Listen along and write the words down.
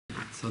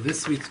So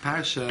this week's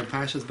Parsha,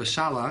 Parshas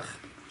Bashalach,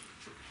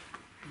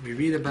 we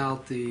read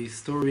about the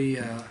story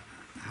how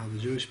the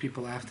Jewish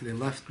people, after they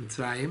left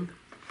Mitzrayim,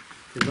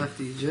 they left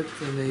Egypt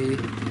and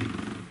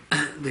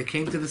they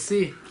came to the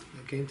sea.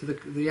 They came to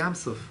the Yam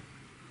Suf,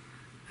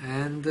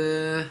 and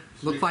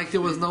looked like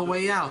there was no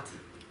way out.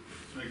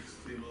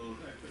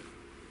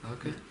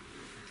 Okay.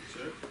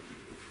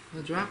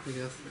 A drop, I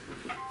guess.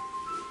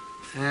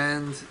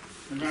 And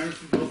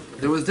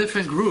there was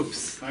different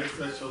groups.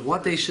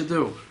 What they should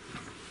do.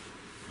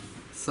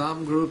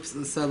 Some groups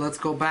said, let's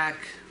go back,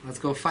 let's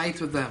go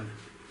fight with them.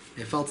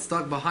 They felt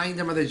stuck. Behind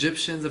them are the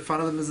Egyptians, in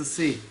front of them is the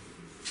sea.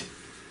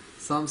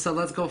 Some said,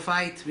 let's go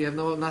fight, we have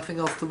nothing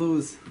else to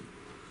lose.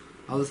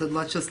 Others said,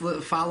 let's just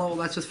follow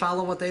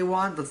what they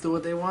want, let's do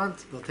what they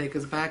want, they'll take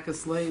us back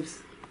as slaves.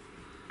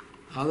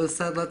 Others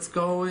said, let's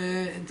go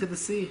into the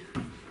sea.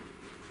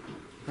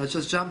 Let's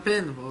just jump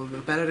in. Well,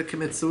 better to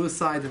commit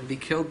suicide than be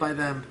killed by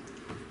them.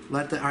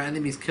 Let our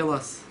enemies kill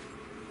us.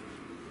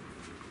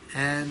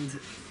 And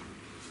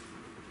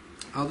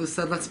others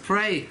said, let's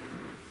pray.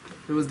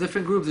 There was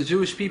different groups. The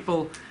Jewish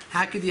people,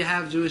 how could you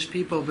have Jewish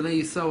people,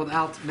 B'nai Yisrael,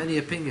 without many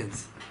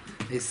opinions?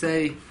 They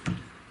say,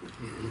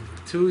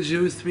 2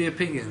 Jews, 3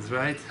 opinions,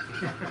 right?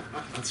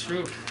 That's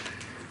true.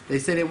 They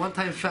say they one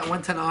time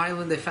went to an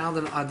island, they found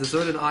a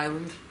deserted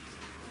island,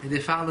 and they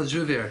found a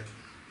Jew there.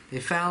 They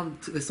saw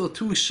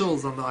 2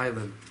 shuls on the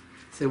island.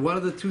 They say, what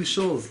are the 2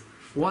 shuls?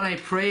 One I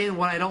pray in,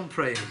 one I don't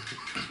pray in.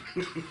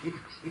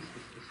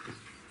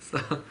 So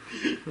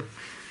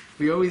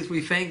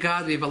we thank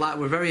God. We have a lot.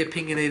 We're very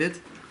opinionated.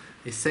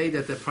 They say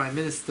that the Prime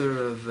Minister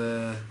of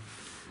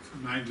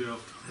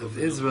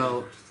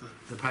Israel,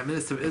 the Prime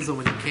Minister of Israel,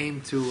 when he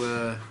came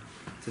to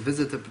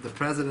visit the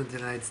President of the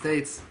United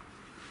States,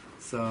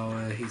 so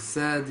he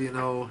said,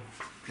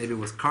 maybe it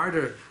was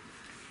Carter,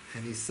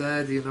 and he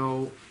said,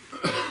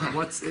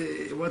 what's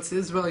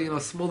Israel?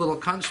 Small little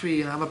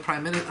country. I'm a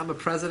prime minister. I'm a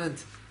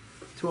president.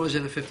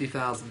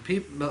 250,000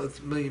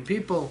 million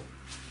people.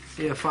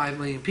 Here, 5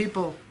 million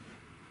people.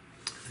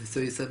 And so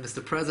he said,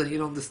 Mr. President, you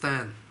don't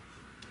understand.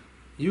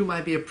 You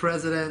might be a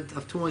president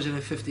of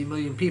 250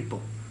 million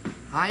people.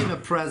 I'm a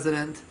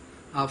president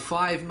of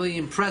 5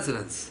 million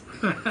presidents.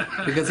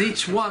 Because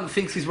each one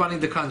thinks he's running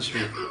the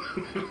country.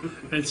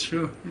 That's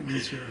true.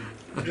 That's true.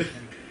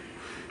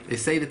 They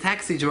say the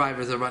taxi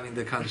drivers are running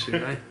the country,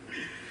 right?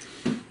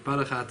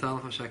 Baruch atah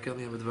Hashem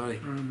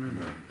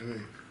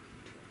Amen.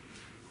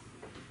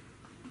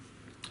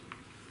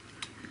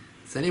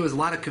 So anyway, there was a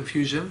lot of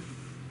confusion.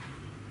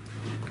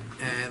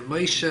 And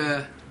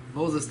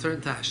Moses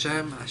turned to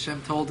Hashem.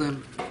 Hashem told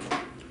him,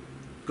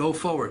 go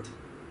forward.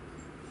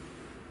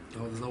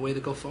 Oh, there's no way to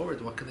go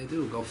forward. What can they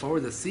do? Go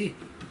forward to sea.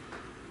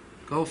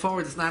 Go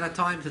forward. It's not a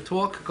time to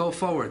talk. Go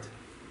forward.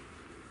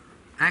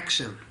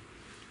 Action.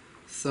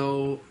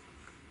 So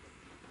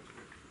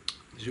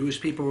Jewish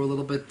people were a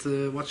little bit,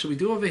 what should we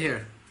do over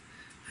here?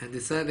 And they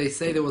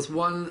say there was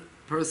one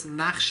person,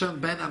 Nachshon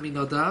ben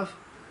Aminadav.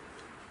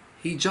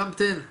 He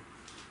jumped in.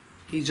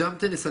 He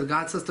said,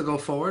 God says to go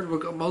forward.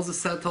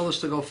 Moses told us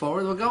to go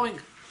forward. We're going.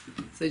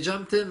 So they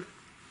jumped in.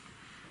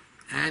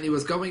 And he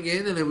was going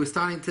in, and it was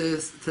starting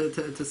to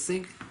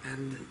sink,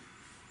 and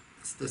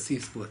the sea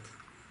split.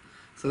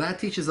 So that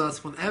teaches us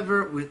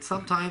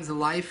sometimes in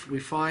life, we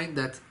find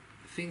that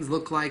things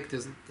look like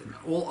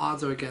all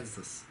odds are against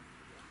us.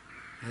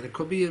 And it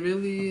could be, it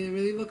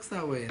really looks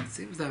that way, and it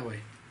seems that way.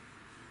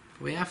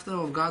 But we have to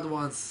know if God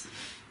wants.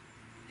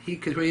 He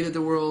created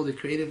the world, He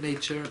created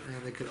nature,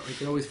 and He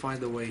could always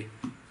find a way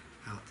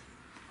out.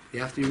 You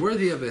have to be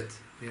worthy of it.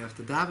 You have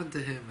to dive to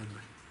Him, and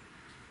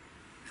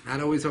not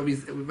always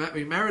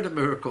we merit a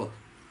miracle,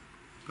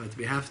 but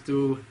we have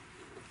to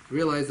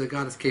realize that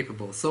God is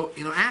capable. So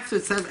after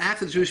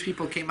the Jewish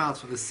people came out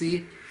from the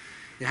sea,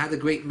 they had a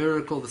great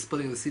miracle, the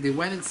splitting of the sea. They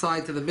went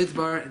inside to the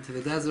Midbar, into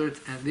the desert,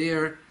 and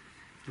there,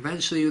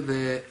 eventually,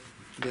 the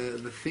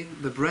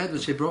bread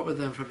which they brought with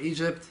them from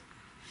Egypt,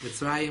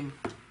 Mitzrayim,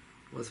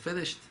 was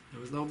finished. There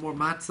was no more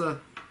matzah.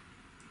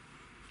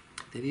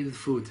 They needed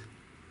food.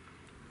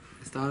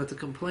 They started to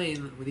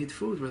complain, we need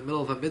food. We're in the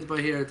middle of a midbar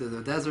here,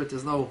 the desert,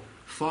 there's no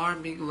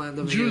farming land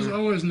over Jews here.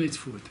 always need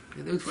food.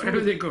 They need Wherever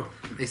food. they go.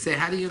 They say,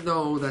 how do you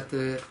know that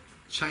the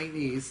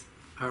Chinese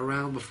are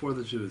around before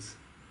the Jews?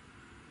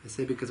 They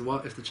say, because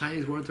if the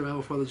Chinese weren't around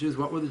before the Jews,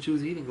 what were the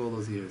Jews eating all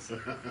those years?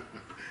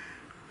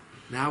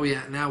 Now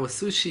with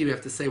sushi, we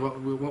have to say, what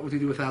would we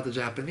do without the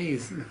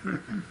Japanese?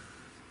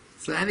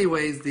 So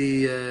anyways,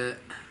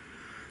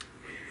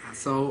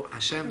 so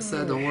Hashem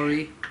said, don't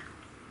worry,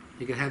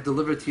 you can have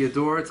delivered to your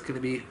door, it's going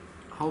to be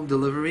home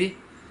delivery.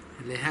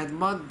 And they had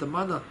the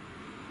manna.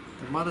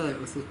 The manna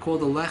was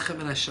called the Lechem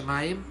in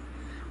Hashemayim.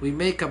 We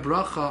make a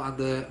bracha on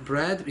the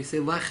bread, we say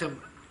Lechem,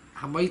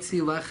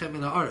 Hamaitzi Lechem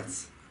in the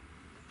Haaretz,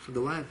 from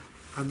the land.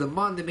 On the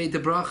man, they made the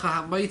bracha,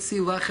 Hamaitzi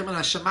Lechem in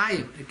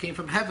Hashemayim. It came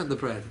from heaven, the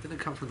bread. It didn't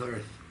come from the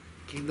earth.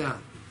 It came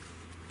down.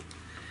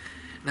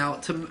 Now,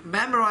 to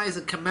memorize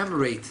and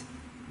commemorate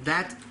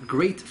that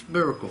great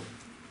miracle,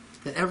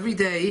 that every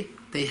day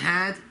they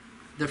had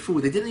their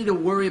food. They didn't need to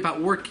worry about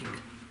working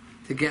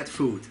to get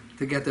food,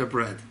 to get their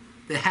bread.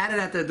 They had it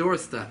at their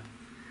doorstep.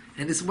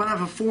 And this went on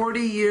for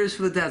 40 years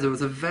for the desert. It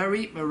was a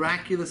very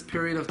miraculous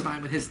period of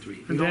time in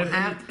history. And they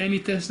had any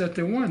test that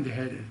they want, they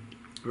had it.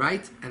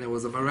 Right? And it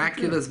was a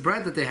miraculous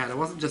bread that they had. It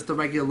wasn't just a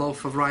regular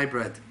loaf of rye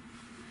bread.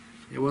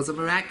 It was a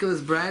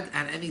miraculous bread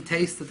and any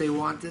taste that they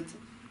wanted.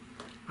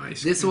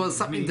 This was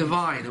something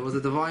divine. It was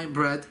a divine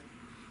bread.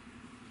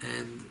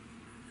 And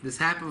this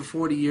happened for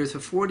 40 years. For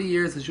 40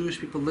 years, the Jewish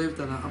people lived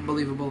on an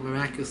unbelievable,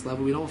 miraculous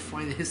level. We don't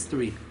find in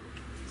history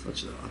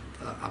such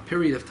a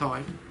period of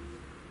time.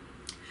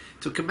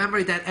 To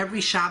commemorate that, every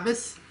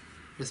Shabbos,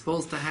 you're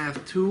supposed to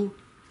have 2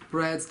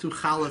 breads, 2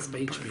 challahs by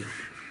each meal.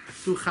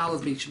 2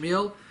 challahs by each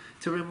meal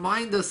to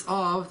remind us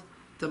of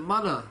the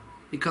manna.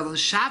 Because on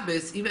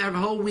Shabbos, even every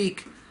whole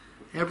week,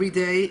 every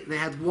day, they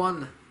had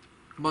 1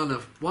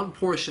 manna, 1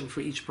 portion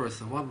for each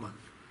person, 1 manna.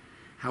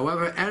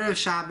 However, Erev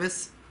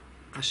Shabbos,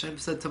 Hashem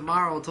said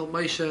tomorrow, told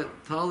Moshe,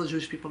 tell the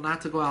Jewish people not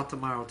to go out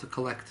tomorrow to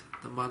collect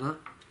the manna.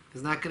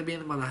 There's not going to be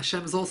any manna.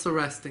 Hashem is also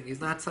resting.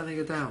 He's not sending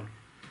it down.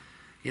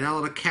 You're not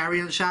allowed to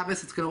carry on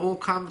Shabbos. It's going to all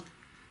come.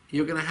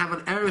 You're going to have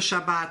an Erev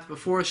Shabbat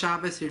before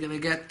Shabbos. You're going to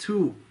get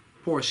 2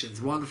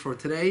 portions. 1 for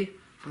today,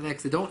 for the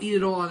next day. Don't eat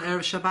it all on Erev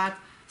Shabbat.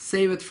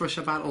 Save it for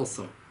Shabbat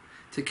also.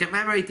 To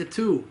commemorate the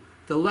 2,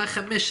 the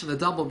Lechem Mishna, the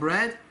double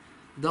bread,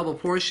 double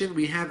portion,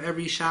 we have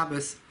every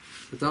Shabbos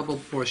the double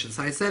portion.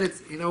 So I said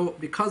it's,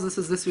 because this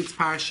is this week's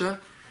Parsha,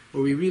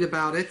 where we read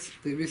about it,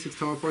 the this week's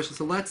Torah portion.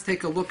 So let's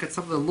take a look at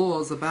some of the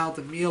laws about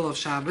the meal of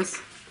Shabbos.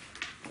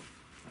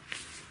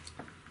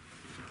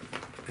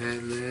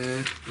 And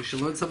we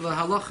should learn some of the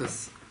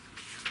halachas.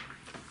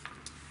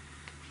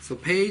 So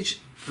page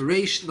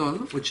Reish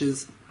Nun, which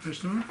is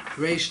Reish Nun.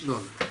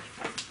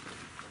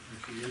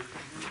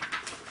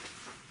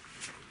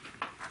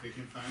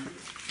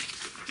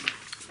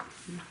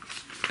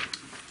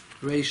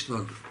 Reish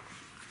Nun.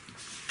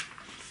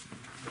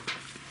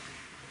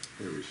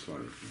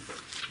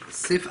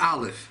 Sif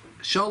Aleph.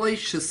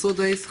 Sholish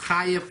Seudas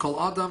Chayev Kol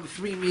Adam.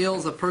 3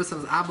 meals a person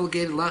is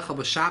obligated Lechem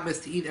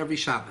b'Shabbos to eat every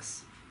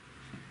Shabbos.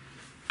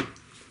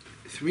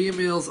 3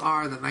 meals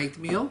are the night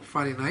meal,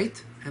 Friday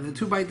night, and the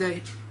 2 by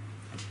day.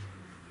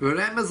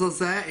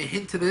 A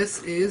hint to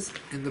this is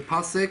in the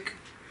pasuk,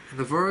 in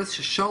the verse,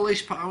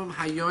 Sholish Pa'amim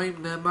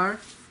Hayoim Nemar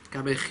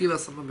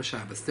Gabechilas Samam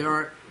b'Shabbos. There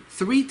are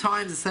 3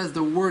 times it says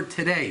the word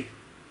today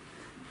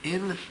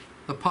in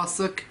the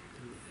pasuk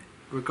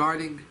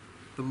regarding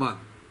the month.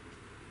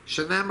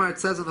 Shenemar, it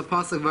says in the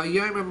pasuk,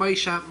 Vayomer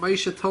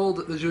Moshe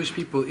told the Jewish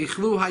people,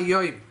 Ichlu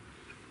Hayoim,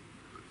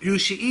 you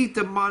should eat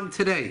the man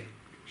today.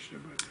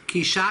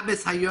 Ki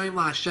Shabbos Hayoim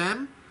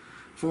LaHashem,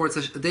 for it's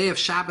a day of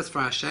Shabbos for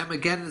Hashem.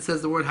 Again, it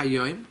says the word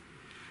Hayoim.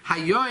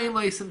 Hayoim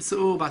Leisim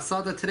Su'u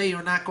Basada. Today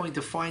you're not going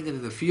to find it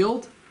in the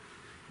field.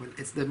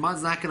 The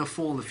mud's not going to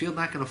fall in the field,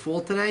 not going to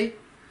fall today.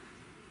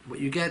 But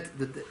you get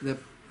the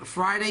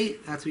Friday,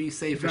 that's what you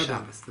say for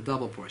Shabbos, the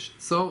double portion.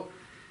 So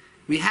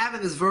we have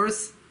in this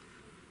verse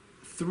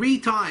 3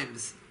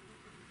 times.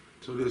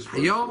 So this verse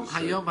Hayom,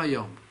 Hayom,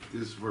 Hayom.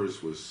 This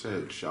verse was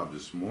said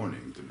Shabbos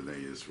morning to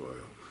Bnei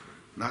Israel,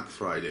 not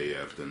Friday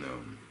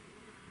afternoon.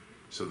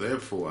 So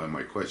therefore,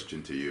 my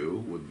question to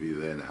you would be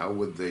then, how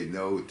would they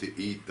know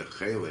to eat the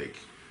chelik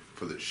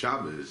for the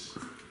Shabbos,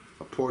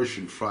 a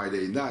portion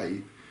Friday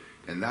night,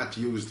 and not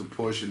use the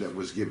portion that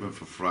was given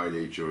for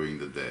Friday during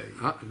the day?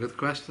 Good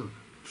question.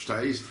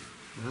 Verstehst?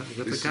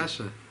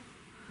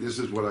 This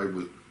is what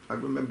I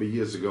remember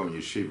years ago in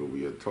Yeshiva,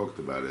 we had talked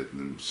about it,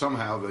 and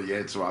somehow the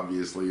answer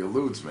obviously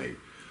eludes me.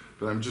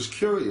 But I'm just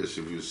curious,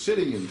 if you're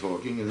sitting and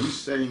talking, and he's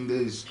saying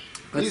this...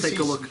 Let's take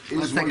a look at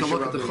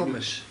the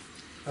Chumash.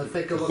 Let's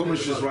take a look. The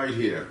Chumash is right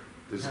here.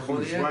 This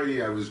Chumash right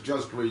here. I was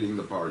just reading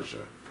the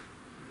Parsha.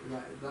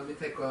 Let me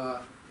take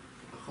a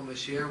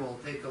Chumash here. We'll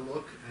take a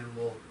look and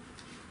we'll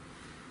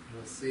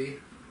see.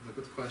 A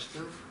good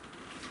question.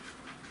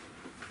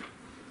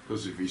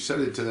 Because if he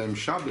said it to them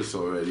Shabbos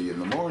already in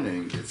the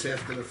morning, it's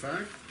after the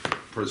fact.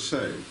 Per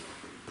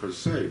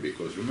se,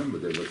 because remember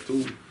there were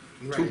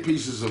two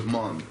pieces of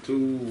mon.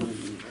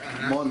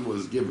 Mon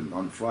was given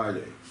on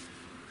Friday.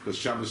 Because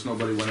Shabbos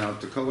nobody went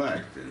out to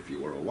collect, and if you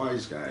were a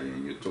wise guy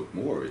and you took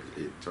more, it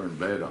turned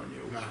bad on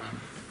you.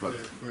 But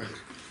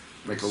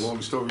make a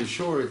long story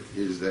short,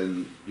 is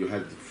then you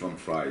had from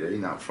Friday.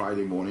 Now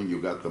Friday morning you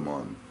got them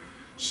on,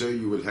 so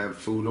you would have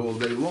food all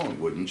day long,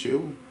 wouldn't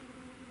you?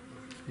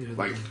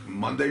 Like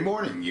Monday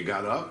morning, you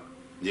got up,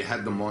 you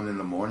had them on in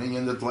the morning,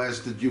 and it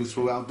lasted you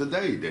throughout the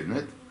day, didn't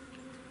it?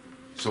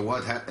 So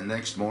what happened?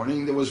 Next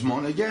morning there was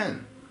mon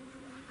again.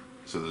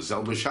 So the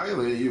Zelba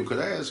Shaila, you could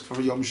ask for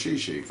Yom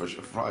Shishi, for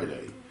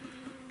Friday.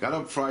 Got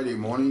up Friday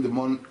morning, the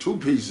mon, 2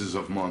 pieces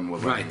of mon were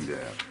lying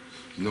there.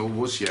 No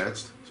was yet.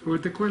 So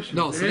what the question?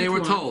 No, so they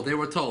were told.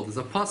 There's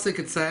a pasuk,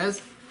 it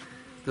says,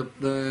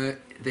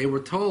 they were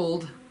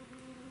told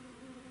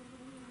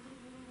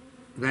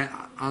that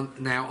on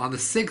the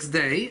 6th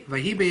day,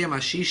 Vahi B'yam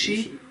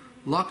Hashishi,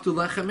 Laktu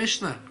Lechem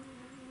Mishna.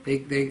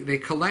 They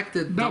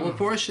collected double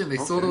portion. They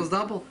saw those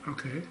double.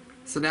 Okay.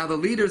 So now the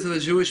leaders of the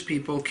Jewish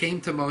people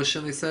came to Moshe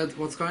and they said,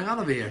 what's going on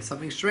over here?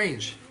 Something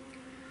strange.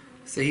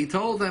 So he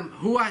told them,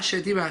 Hu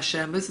Hashem,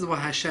 Hashem, this is what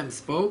Hashem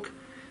spoke,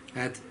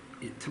 that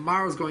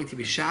tomorrow is going to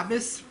be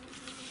Shabbos,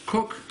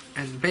 cook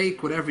and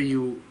bake whatever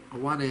you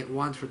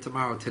want for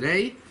tomorrow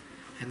today,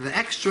 and the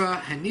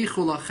extra,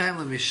 Hanichu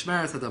Lechem Mishna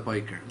at the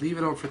biker. Leave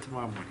it over for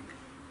tomorrow morning.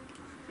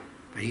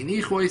 But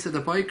Hanichu said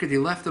the biker, they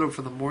left it over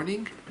for the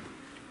morning,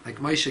 like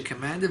Moshe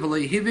commanded,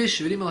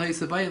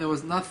 and there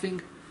was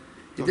nothing,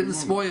 it didn't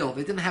spoil,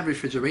 they didn't have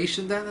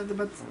refrigeration then,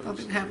 but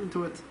nothing happened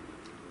to it.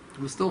 It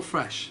was still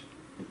fresh.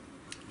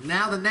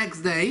 Now the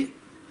next day,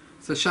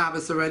 so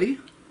Shabbos already,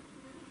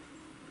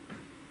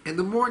 in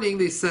the morning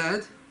they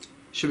said,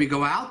 should we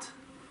go out?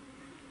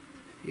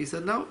 He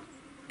said, no.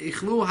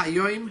 Ichlu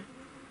hayoim,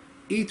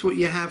 eat what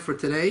you have for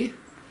today,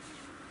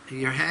 in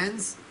your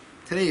hands.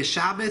 Today is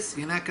Shabbos,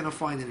 you're not going to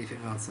find anything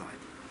outside.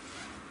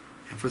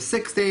 And for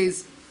 6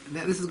 days,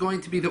 this is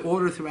going to be the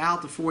order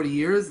throughout the 40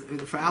 years,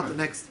 throughout the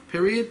next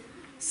period.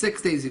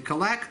 6 days you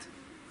collect,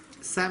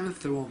 7th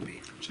there won't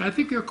be. So I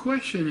think your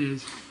question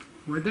is,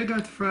 when they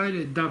got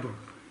Friday double,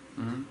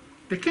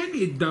 they can't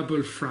eat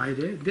double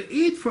Friday. They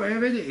eat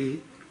forever they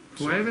eat.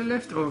 Whatever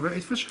left over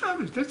is for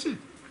Shabbos. That's it.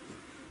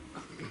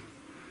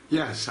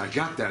 Yes, I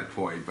got that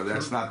point, but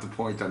that's not the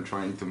point I'm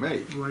trying to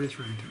make. What are you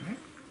trying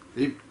to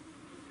make?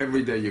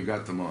 Every day you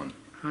got the mon.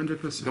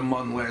 100%. The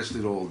mon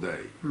lasted all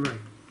day. Right.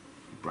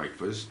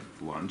 Breakfast,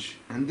 lunch,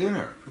 and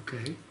dinner.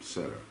 Okay.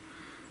 Etc.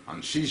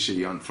 On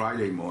Shishi, on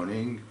Friday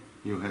morning,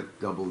 you had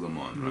double the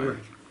mon, right?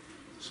 Right.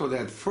 So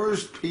that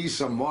first piece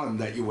of mon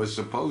that you were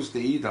supposed to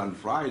eat on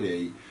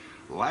Friday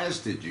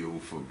lasted you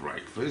for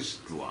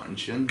breakfast,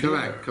 lunch, and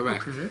dinner.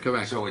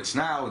 Correct. So it's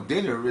now,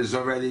 dinner is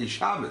already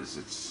Shabbos.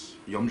 It's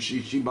Yom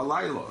Shishi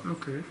Balayla.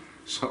 Okay.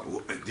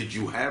 So did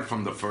you have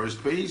from the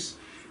first piece?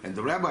 And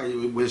the rabbi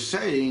was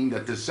saying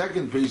that the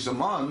second piece of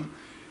mon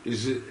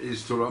is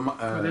to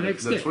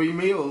the 3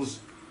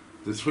 meals.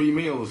 The 3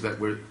 meals that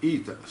we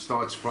eat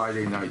starts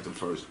Friday night, the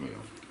first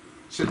meal.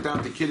 Sit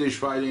down to Kiddush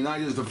Friday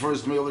night is the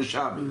first meal of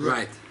Shabbos.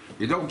 Right.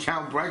 You don't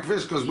count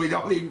breakfast because we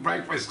don't eat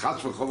breakfast.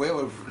 Chas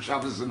v'cholel for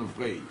Shabbos in the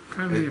free.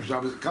 Come here.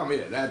 Shabbos, come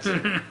here. That's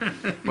it.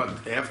 But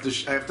after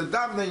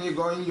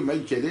davening, you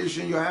make Kiddush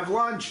and you have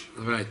lunch.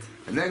 Right.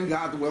 And then,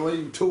 God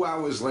willing, 2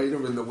 hours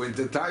later in the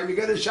winter time, you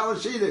get a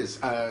Shalashidis,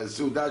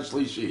 Seudas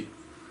Shlishi.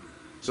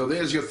 So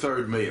there's your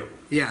third meal.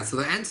 Yeah, so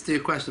the answer to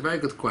your question, a very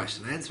good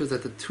question. The answer is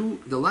that the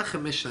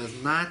Lechem Mishna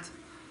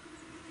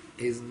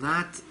is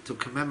not to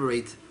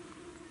commemorate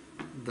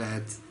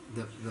that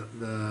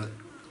the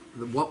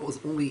what was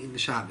only in the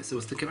Shabbos. It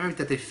was to commemorate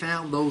that they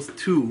found those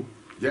 2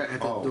 at the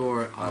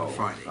door on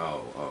Friday.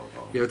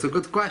 Yeah, it's a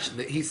good question.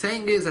 He's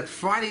saying is that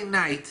Friday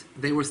night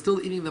they were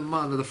still eating the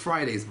man of the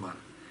Friday's man.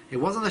 It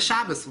wasn't a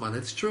Shabbos man,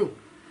 it's true.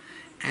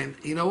 And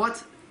you know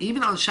what?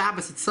 Even on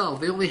Shabbos itself,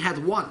 they only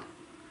had 1.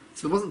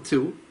 So it wasn't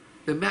 2.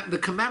 The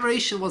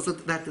commemoration was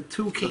that the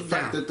 2 came down. The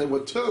fact that there were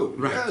 2.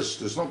 Right. Yes,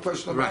 there's no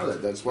question about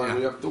it. That's why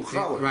we have 2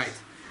 challahs. Right.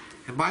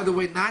 And by the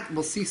way,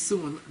 we'll see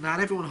soon, not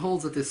everyone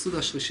holds that the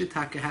Seudas Shlishit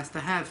has to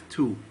have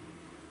 2.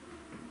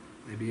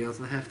 Maybe he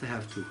doesn't have to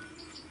have 2.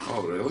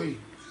 Oh, really?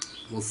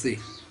 We'll see.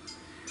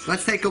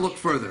 Let's take a look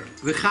further.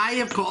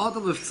 V'chayev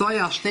ko'odom v'ftzoy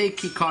al shtei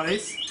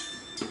kikaris.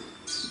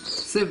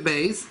 Siv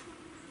Beis.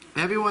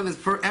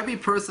 Every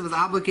person is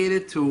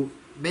obligated to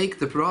make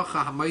the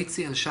bracha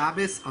hamaitzi and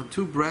Shabbos on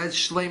 2 breads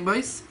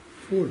shleimus.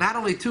 Not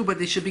only 2, but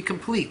they should be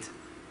complete.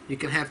 You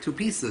can have 2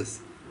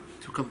 pieces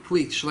to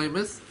complete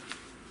shleimus.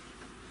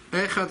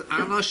 Echad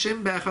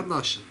anashim, be'echad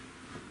nashim.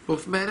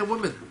 Both men and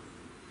women.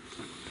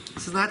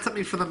 This is not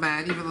something for the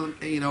man, even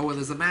though, when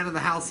there's a man in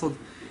the household,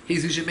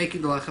 he's usually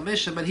making the Lechem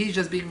Mishna, but he's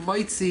just being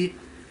moitzi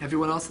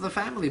everyone else in the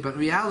family. But in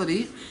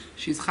reality,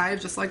 she's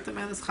chayiv just like the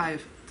man is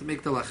chayiv to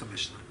make the Lechem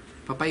Mishna.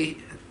 But they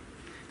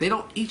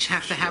don't each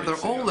have to have their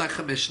own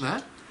Lechem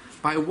Mishna.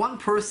 By one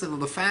person in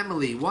the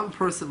family, one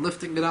person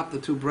lifting it up, the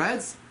 2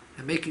 breads,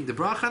 and making the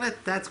bracha on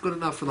it, that's good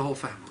enough for the whole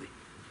family.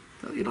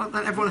 So,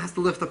 not everyone has to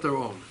lift up their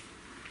own.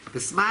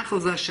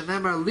 B'smachel zeh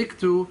shenemar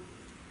liktu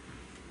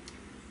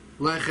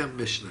Lechem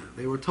Mishna.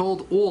 They were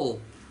told all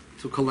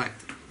to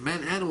collect,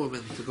 men and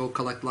women, to go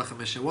collect Lechem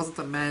Mishna. It wasn't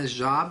a man's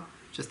job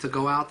just to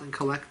go out and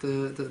collect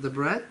the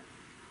bread,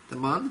 the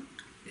man.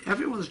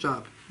 Everyone's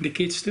job. The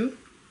kids too?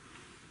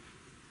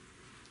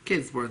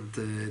 Kids weren't,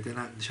 they're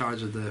not in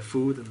charge of the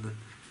food, and the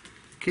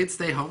kids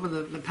stay home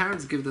and the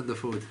parents give them the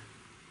food.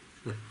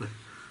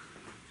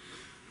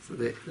 So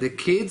the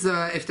kids,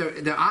 if they're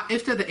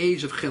the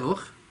age of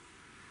chinuch,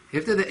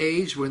 if they're the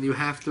age when you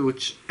have to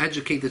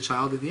educate the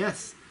child, then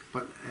yes,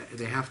 but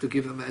they have to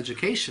give them the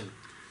education.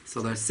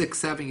 So they're 6,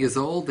 7 years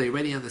old, they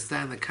already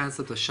understand the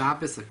concept of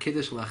Shabbos, of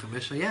Kiddush, Lechem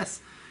Mishna.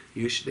 Yes,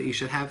 you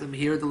should have them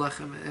hear the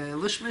Lechem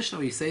Mishna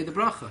where you say the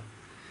bracha.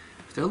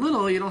 If they're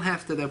little, you don't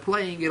have to. They're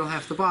playing, you don't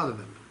have to bother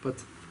them.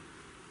 But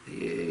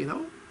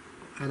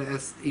and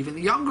as even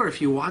younger,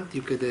 if you want,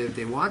 you could. If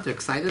they want, they're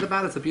excited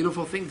about it. It's a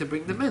beautiful thing to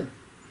bring them in.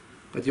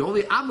 But you're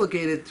only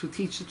obligated to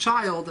teach the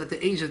child at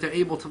the age that they're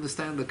able to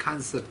understand the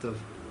concept of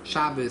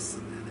Shabbos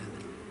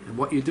and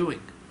what you're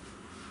doing.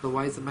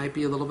 Otherwise, it might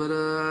be a little bit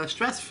of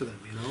stress for them,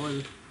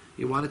 and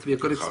you want it to be a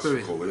good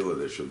experience.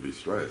 There should be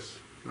stress.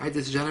 Right,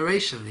 this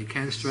generation, you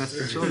can't stress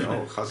the children.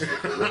 No, chas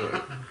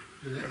v'cholele.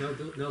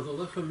 Now the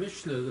Lechem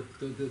Mishna,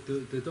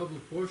 the double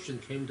portion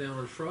came down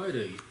on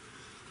Friday,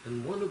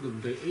 and one of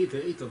them they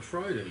ate on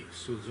Friday,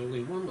 so there's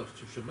only one left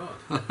to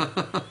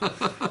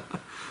Shabbat.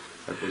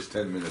 That was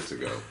 10 minutes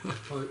ago.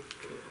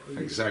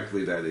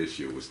 Exactly that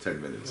issue was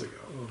 10 minutes ago.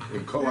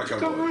 In Come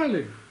Kolakavod.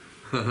 early.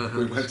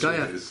 We went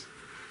through this.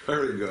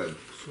 Very good.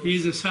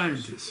 He's a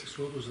scientist.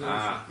 So what was that?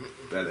 Ah,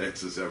 that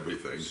answers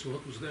everything. So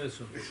what was that?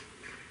 So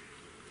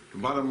The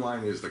bottom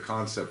line is the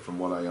concept, from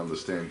what I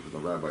understand from the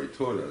rabbi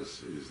taught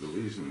us, is the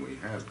reason we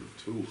have the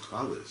two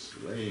challahs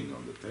laying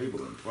on the table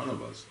in front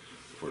of us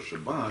for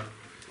Shabbat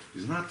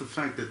is not the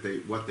fact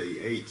that what they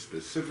ate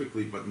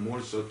specifically, but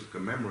more so to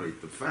commemorate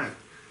the fact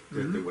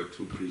that there were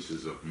two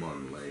pieces of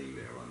mun laying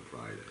there on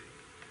Friday.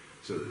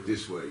 So that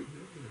this way,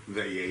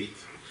 they ate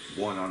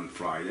one on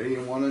Friday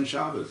and one on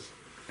Shabbos,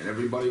 and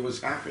everybody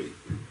was happy.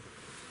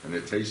 And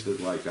it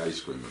tasted like ice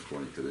cream,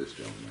 according to this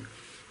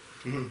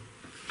gentleman.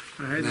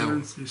 I had Now-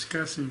 once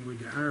discussing with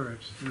the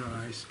Arabs.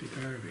 I speak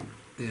Arabic.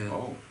 Yeah.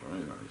 Oh,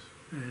 very nice.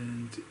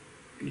 And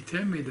he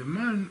told me the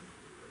man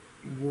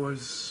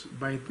was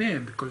by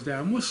them, because they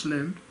are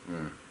Muslim,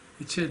 Yeah.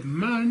 it said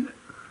man,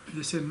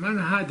 they said man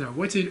hada,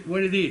 what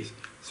it is.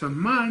 So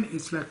man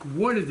is like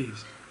what it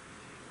is.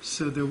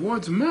 So the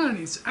word man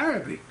is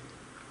Arabic.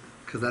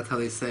 Because that's how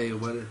they say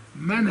what it,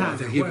 Man well,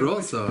 hada. in Hebrew what-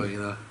 also, you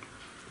know.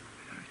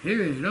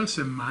 Here you don't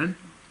say man,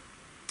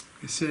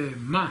 you say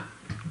ma,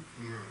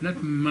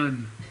 not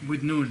man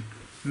with noon,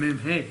 mem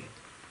hey.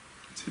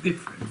 It's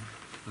different.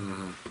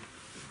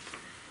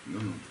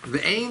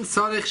 Ve'ein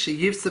tzarich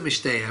sheyivsa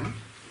mishtehem.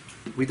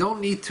 We don't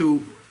need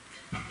to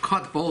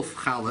cut both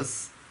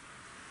chalas.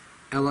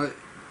 Ela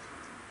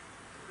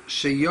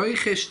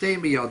sheyoiche shtei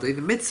miyadei.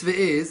 The mitzvah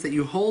is that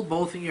you hold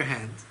both in your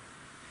hand.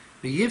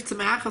 Ve'yivtza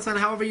me'achas, and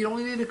however you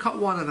only need to cut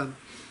one of them.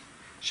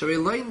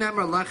 She'eloi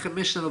nemar lechem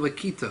Mishna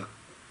lebekita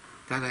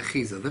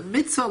tanachiza. The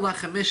mitzvah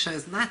lechem Mishna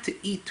is not to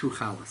eat two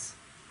chalas.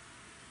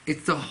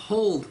 It's to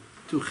hold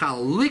two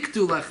chalas.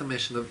 Likdu lechem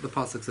Mishna, the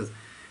pasuk says.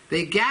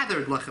 They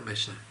gathered lechem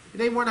Mishna.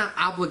 They were not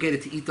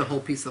obligated to eat the whole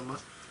piece of mud.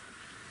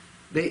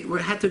 They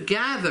had to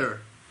gather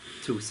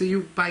two. So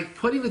you, by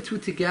putting the two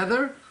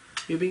together,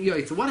 you're being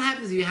yoyt. So what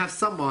happens if you have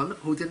someone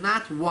who did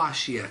not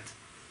wash yet,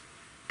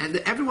 and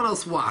everyone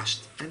else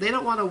washed, and they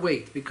don't want to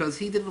wait because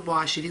he didn't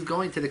wash it, he's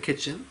going to the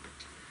kitchen.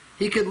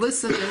 He could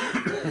listen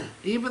in,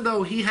 even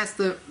though he has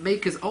to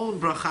make his own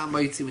bracha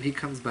ma'itzi when he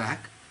comes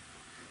back.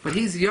 But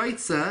he's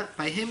yoytza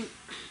by him.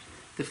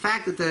 The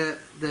fact that the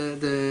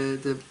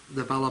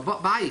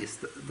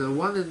balabayis, the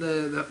one in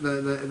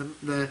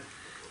the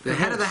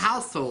head of the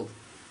household,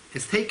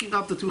 is taking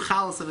up the two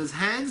chalas in his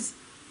hands,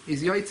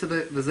 is yoy to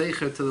the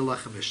zeicher to the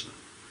Lechem Mishna.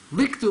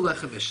 Likdu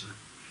Lechem Mishna.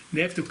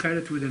 They have to cut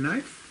it with a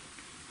knife?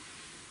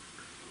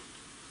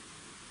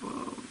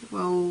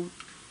 Well,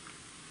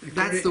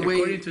 that's the way.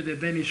 According to the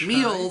Ben Ish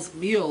Chai,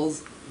 Meals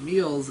in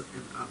the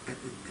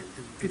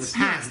It's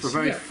past nice, were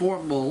very yeah.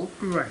 formal,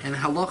 Right. and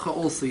halacha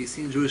also. You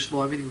see in Jewish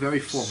law, everything very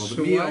formal. The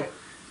So meal,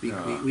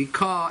 why- we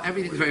call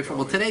everything's very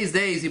formal. Today's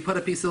days, you put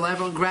a piece of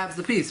everyone grabs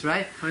the piece,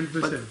 right?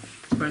 100%.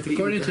 But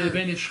according to the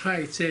Ben Ish Chai,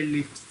 it says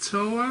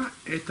liftzoa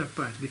et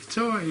apat.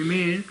 Liftzoa, you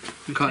mean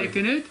you Cut it.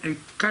 taking it and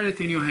cut it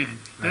in your hand.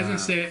 It doesn't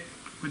say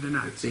with the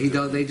knife. So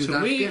they do So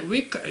not.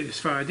 as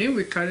far as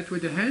we cut it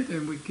with the hand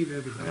and we give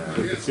everything.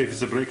 If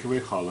it's a breakaway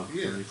challah,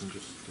 then you can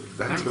just...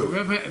 That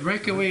too.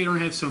 Breakaway, you don't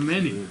have so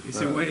many. It's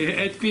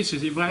 8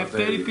 pieces. If I have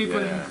 30 people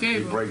at the He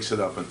table, breaks it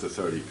up into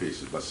 30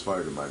 pieces, but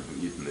Svardim I've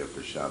been eating there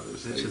for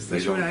Shabbos. They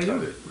That's don't what I cut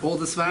do. it. All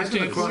the That's svardim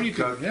the according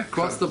to- Cut, yeah.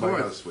 across the by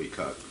board. us we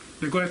cut.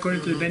 they go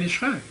according to the Ben Ish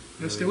Chai.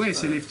 That's the way.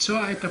 It's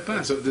liftzoa et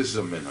apat. So this is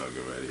a minhag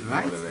already.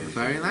 Right. More than anything.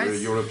 Very nice. We're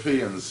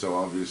Europeans, so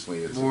obviously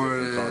it's More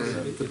a different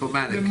concept. The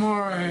diplomatic.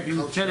 more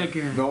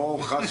intelligent. No,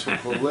 chas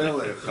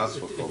v'cholele, chas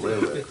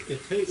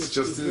v'cholele. It's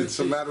just, it's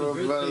a matter of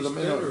the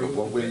minhag, of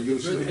what we're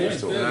used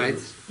to. Right.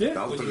 Yeah. The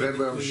Alter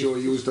Rebbe, I'm sure,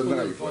 used a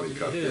knife when he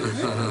cut it.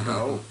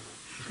 No?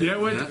 You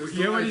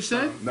hear what he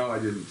said? No, I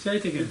didn't. Say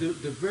it again.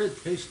 the bread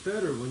tastes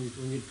better when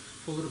you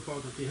pull it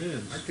apart with your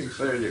hands.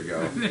 There you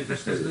go.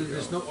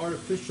 There's no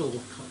artificial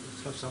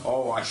stuff.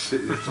 Oh, I see.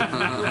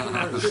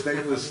 The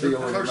stainless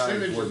steel in the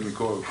knife wouldn't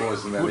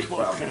cause them any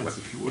problem.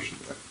 if you wish.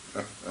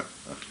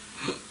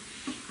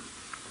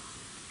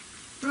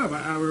 No,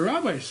 but our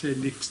rabbi said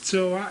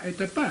liftzoa et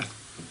apat.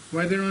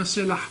 Why they don't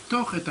say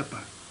lahtoch et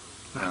apat?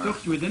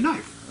 Lahtoch with a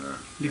knife.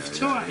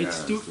 Liftzoa,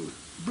 it's to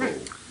break.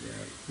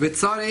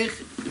 V'tzarich,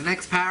 the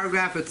next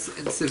paragraph, it's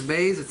in Siv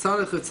Beis,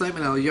 v'tzarich v'tzayim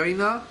el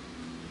yoina,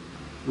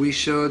 we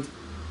should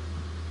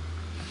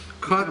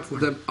cut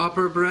the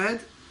upper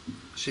bread,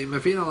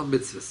 she'mavin al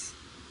mitzvahs.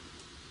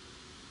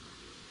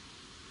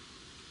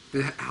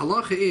 The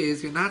halacha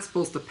is, you're not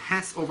supposed to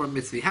pass over a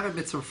mitzvah. You have a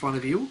mitzvah in front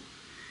of you,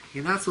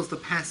 you're not supposed to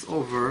pass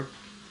over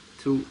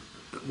to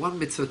one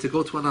mitzvah to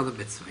go to another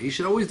mitzvah. You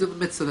should always do the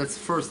mitzvah that's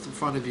first in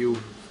front of you,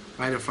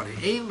 right in front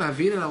of you. Ein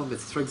mavin al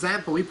mitzvahs. For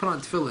example, we put on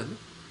tefillin.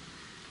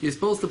 You're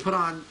supposed to put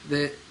on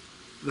the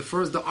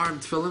first the arm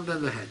tefillin,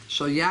 then the head.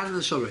 Shal yad and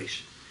the shal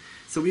reish.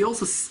 So we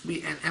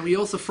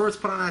also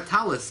first put on our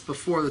talis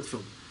before the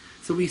tefillin.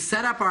 So we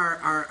set up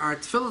our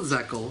tefillin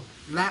zekel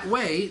that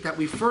way that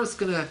we first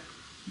gonna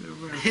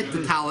hit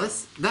the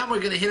talis, then we're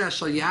gonna hit our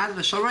shalyad and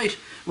the shalreish.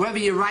 Whether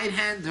your right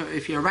hand or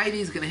if your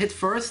righty is gonna hit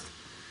first,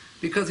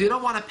 because you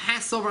don't want to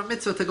pass over a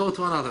mitzvah to go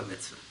to another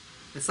mitzvah.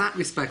 It's not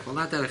respectful,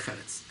 not derech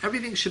eretz.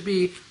 Everything should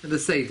be in the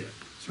seder.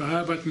 So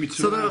how about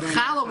mitzvah? So the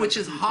challah which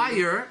is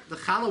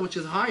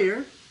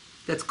higher,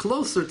 that's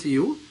closer to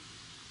you,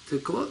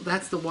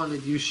 that's the one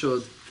that you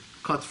should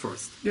cut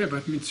first. Yeah,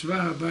 but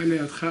mitzvah הבא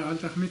לידך אל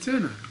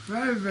תחמיצנה. If I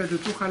have the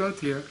two chalot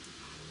here,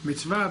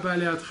 mitzvah הבא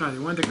לידך,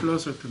 the one that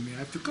closer to me, I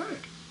have to cut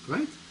it.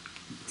 Right?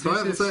 So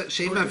it's a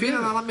sheim avir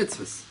and ala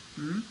mitzvahs.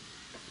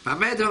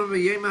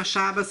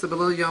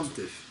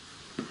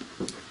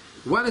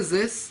 What is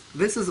this?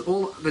 This is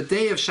all the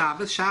day of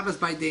Shabbos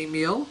by day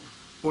meal,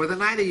 or the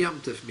night of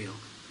Yom Tif meal.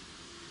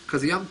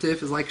 Because Yom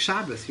Tif is like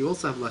Shabbos. You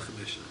also have Lechem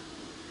Mishna.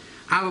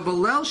 Our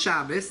Belel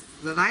Shabbos,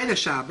 the night of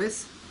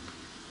Shabbos,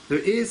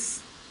 there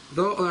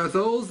are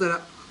those that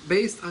are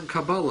based on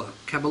Kabbalah,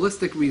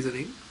 Kabbalistic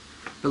reasoning.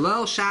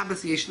 Belel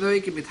Shabbos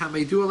yeshnoik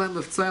mithameidu alem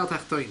leftzayel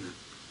tachtoina.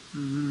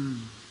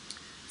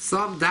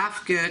 Some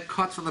dafke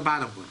cut from the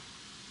bottom one.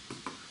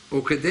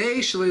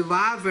 Ukadei shlei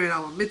laver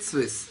al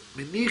mitzvahs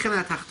menichan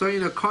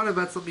atachtoina korev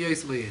etzem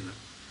yoyis mayena.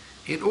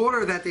 In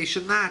order that they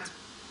should not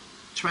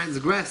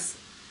transgress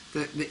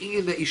the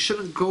inyan that you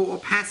shouldn't go or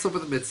pass over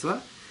the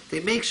mitzvah, they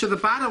make sure the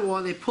bottom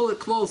one, they pull it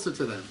closer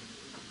to them.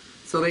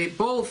 So they're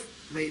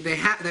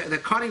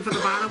cutting for the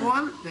bottom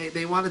one,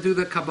 they want to do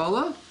the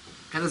Kabbalah,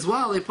 and as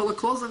well they pull it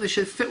closer and they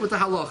should fit with the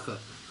halacha,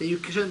 that you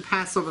shouldn't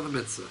pass over the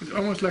mitzvah. It's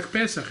almost like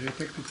Pesach. You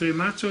take the three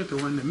matzot, the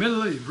one in the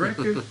middle, you break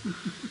it.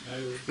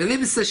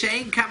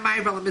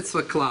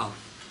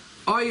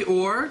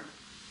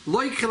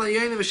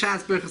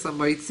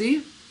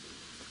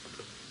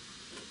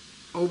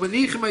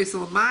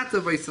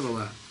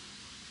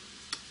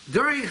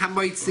 During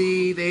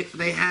Hamoitzi,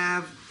 they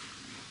have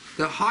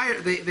the higher.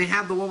 They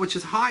have the one which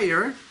is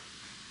higher.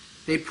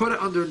 They put it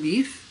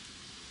underneath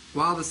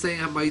while they're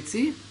saying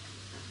Hamoitzi,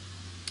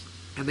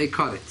 and they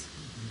cut it.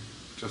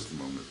 Just a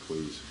moment,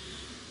 please.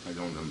 I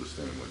don't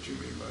understand what you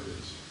mean by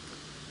this.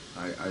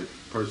 I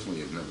personally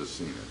have never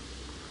seen it.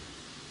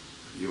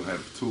 You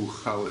have two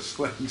challahs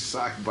laying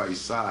side by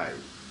side.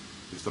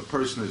 If the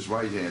person is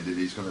right-handed,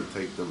 he's going to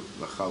take the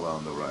challah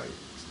on the right.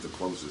 It's the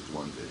closest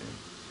one to him.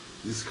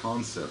 This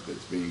concept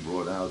that's being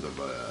brought out of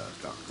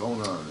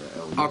Tachtona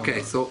and El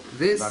Okay, so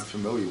this... I'm not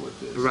familiar with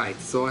this. Right,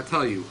 so I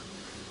tell you.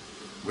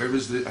 Where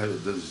is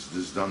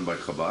this done by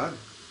Chabad?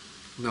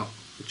 No.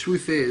 The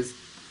truth is,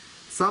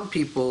 some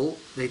people,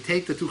 they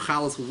take the two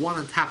challahs one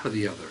on top of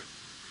the other.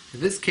 In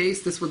this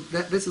case, this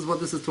is what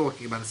this is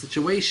talking about. A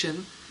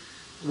situation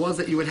was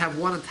that you would have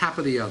one on top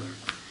of the other.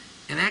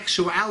 In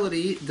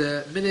actuality,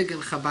 the minig in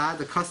Chabad,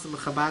 the custom of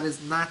Chabad is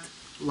not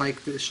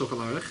like the Shulchan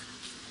Aruch,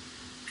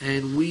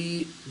 and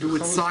we do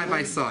it side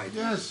by side.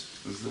 Yes.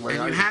 This is the way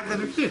And you have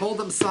them, hold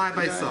them side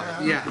by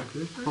side. Yeah,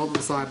 hold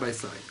them side by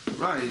side.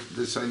 Right,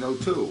 this I know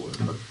too.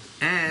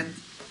 And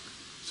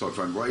so if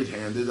I'm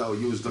right-handed, I'll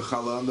use the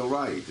challah on the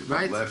right. If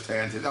I'm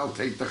left-handed, I'll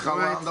take the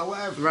challah on the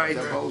left. Right.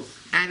 They're both.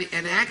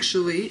 And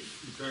actually,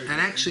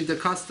 the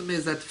custom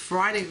is that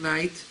Friday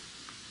night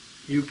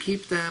you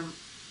keep them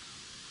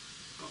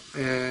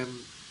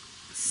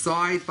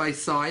side by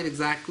side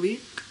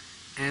exactly,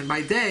 and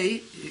by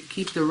day you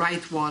keep the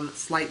right one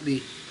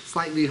slightly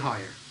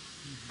higher.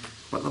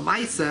 But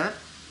Lamaisa,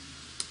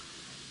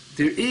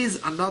 there is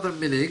another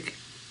minig.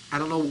 I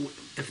don't know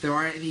if there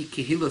are any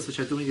kehilas which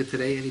are doing it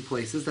today, any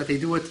places, that they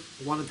do it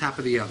one on top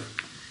of the other.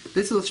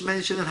 This is what's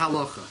mentioned in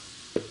halacha,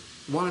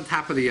 one on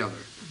top of the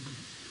other.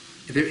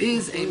 There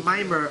is a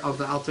mimer of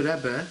the Alter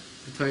Rebbe,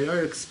 the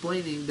Torah,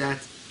 explaining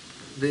that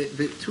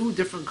the two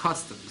different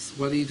customs,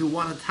 whether you do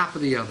one on top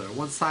of the other,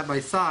 one side by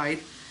side,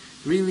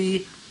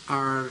 really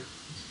are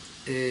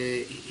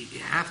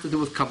have to do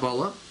with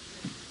Kabbalah.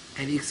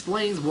 And he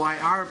explains why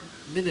our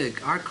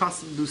minig, our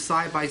custom to do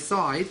side by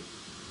side,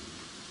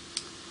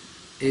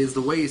 is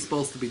the way you're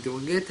supposed to be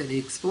doing it, and he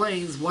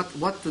explains what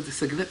the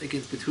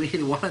significance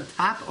between one on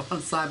top or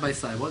one side by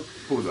side. What?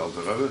 Who's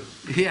Alter Rebbe?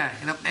 Yeah,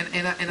 in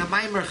a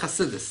Maimer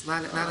Chassidus,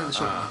 not in the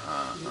Shulchan.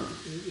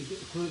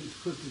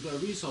 The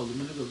Arizal, the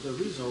minute of the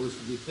Arizal is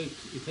that you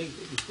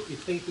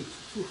take the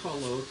two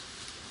chalot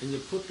and you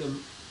put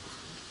them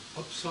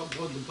upside,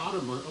 the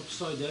bottom one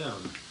upside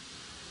down.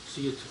 So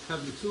you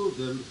have the two of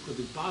them with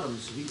the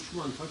bottoms of each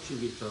one touching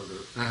each other,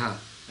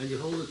 and you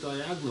hold it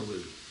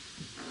diagonally.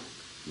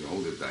 You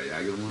hold it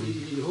diagonally?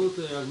 You hold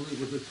it diagonally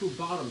with the two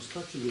bottoms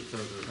touching each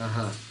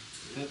other.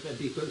 And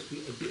because the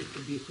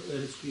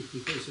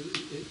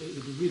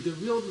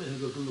real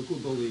minhag of the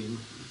Mekubalim,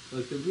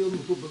 like the real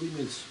Mekubalim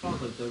in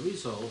Sfat, like the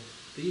Rizal,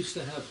 they used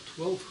to have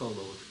 12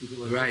 chalot,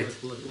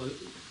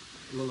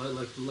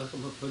 like the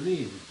Lechem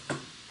HaPanim,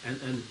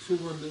 and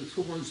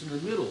two ones in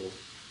the middle.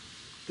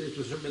 They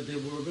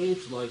were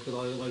arranged like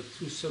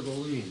two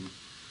sevolim,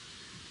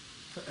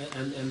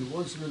 and the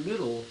ones in the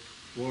middle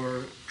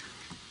were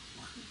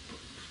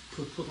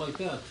put like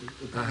that.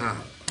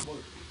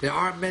 There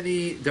are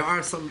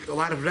a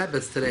lot of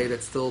Rebbes today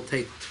that still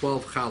take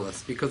 12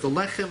 chalas, because the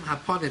Lechem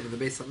Hapanim in the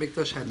Beis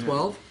HaMikdash had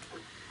 12,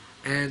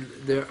 and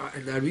the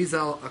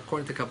Arizal,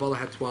 according to Kabbalah,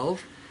 had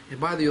 12. And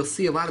by the way, you'll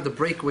see a lot of the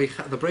breakaway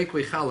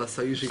chalas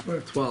are usually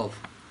 12.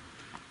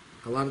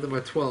 A lot of them are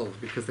 12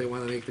 because they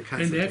want to make the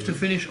concept. And they have to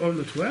finish all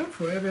the 12?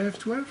 Forever have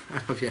 12? I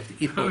don't know if you have to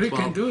eat all How 12. we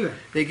can do that?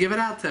 They give it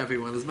out to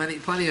everyone. There's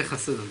plenty of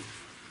Hasidim.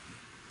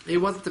 It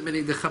wasn't the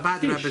many. The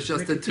Chabad rabbis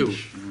just did 2.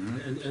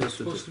 And it's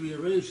supposed to be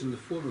arranged in the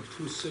form of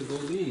 2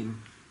 segolim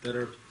that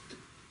are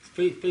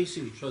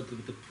facing each other.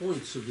 The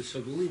points of the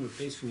segolim are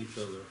facing each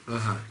other.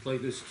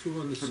 Like there's 2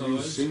 on the sides. Have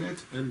you seen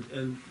it? And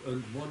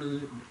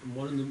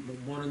one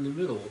in the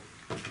middle.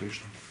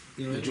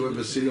 You know, Did you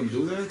ever see them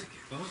do that?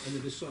 And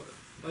it is,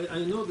 I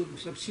know that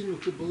I've seen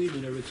Mekubalim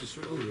in Eretz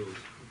Yisrael.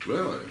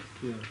 Really?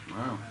 Yeah.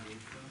 Wow.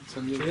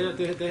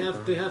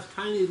 They have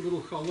tiny little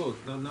chalot.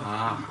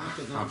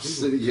 I'm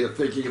sitting here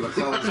thinking of the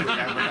colors we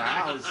have in the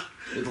house.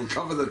 It'll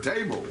cover the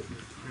table.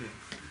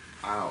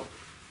 Wow.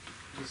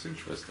 That's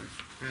interesting.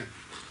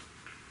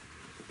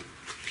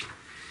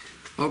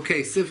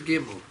 Okay, Sif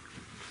Gimel.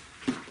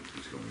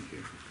 Who's going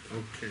here?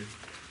 Okay.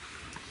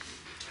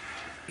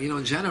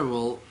 In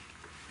general,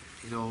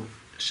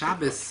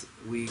 Shabbos,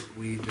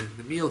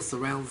 the meal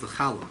surrounds the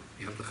challah.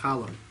 You have the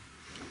challah.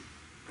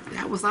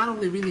 That was not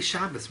only really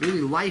Shabbos. Really,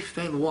 life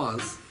then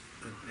was,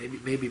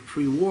 maybe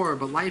pre-war,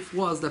 but life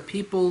was that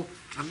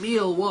a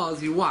meal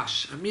was you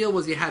wash. A meal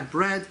was you had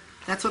bread.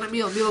 That's what a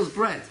meal is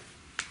bread.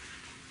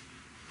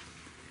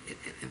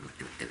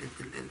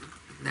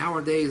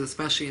 Nowadays,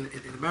 especially in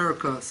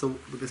America, so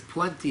there's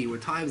plenty, where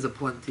times are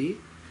plenty,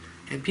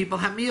 and people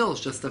have meals,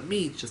 just of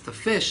meat, just of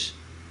fish.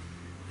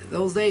 In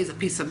those days, a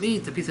piece of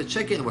meat, a piece of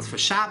chicken was for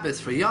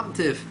Shabbos, for Yom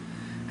Tiv.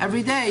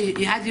 Every day,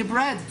 you had your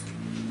bread.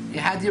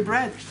 You had your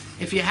bread.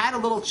 If you had a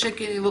little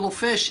chicken, a little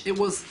fish, it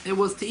was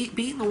to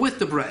be eaten with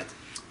the bread.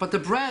 But the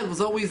bread was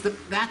always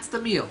that's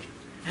the meal.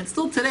 And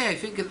still today, I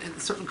think in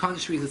certain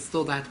countries it's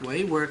still that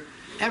way, where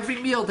every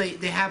meal they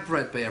have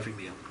bread by every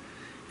meal.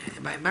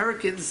 And by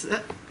Americans,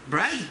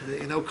 bread,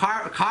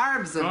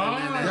 carbs and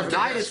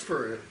diets. Ask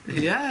for it.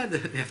 Yeah, you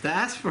have to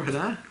ask for it,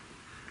 huh?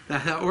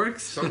 That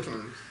works?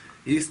 Sometimes.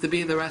 It used to be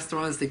in the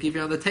restaurants, they give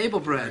you on the table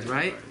bread,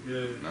 right?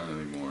 Yeah. Not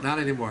anymore. Not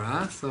anymore,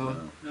 huh? So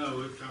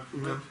No, it's not for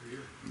you.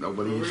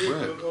 Nobody eats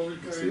bread.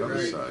 It's the other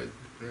Right. side.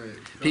 Right.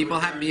 people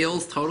have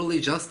meals totally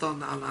just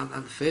on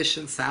fish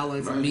and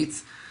salads and Right.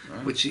 meats,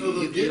 Right. which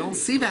you don't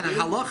see that in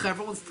halacha.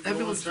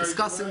 Everyone's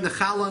discussing the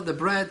challah and the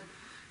bread,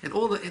 and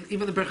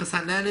even the berachas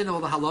hanenin, all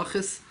the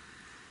halachas.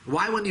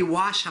 Why, when you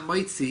wash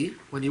hamaitzi,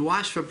 when you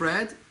wash for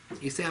bread,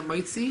 you say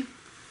hamaitzi,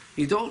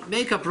 you don't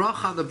make a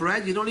bracha on the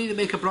bread. You don't need to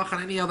make a bracha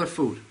on any other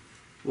food.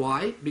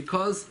 Why?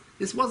 Because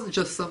this wasn't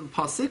just some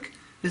pasuk.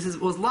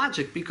 Was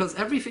logic, because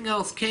everything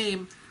else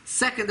came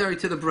secondary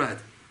to the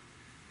bread.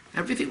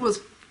 Everything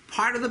was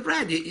part of the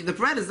bread. The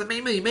bread is the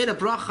main meal. You made a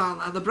bracha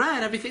on the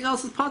bread. Everything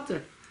else is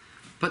potter.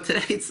 But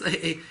today it's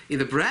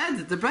the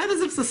bread. The bread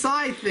is a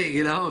side thing,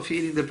 if you're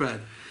eating the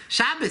bread.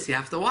 Shabbos, you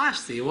have to wash,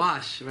 so you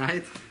wash,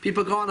 right?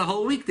 People go on the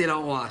whole week, they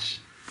don't wash.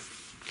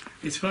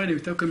 It's funny, we're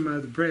talking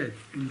about bread.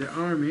 In the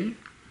army,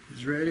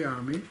 Israeli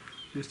army,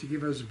 they used to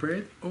give us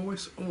bread,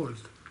 always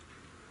old.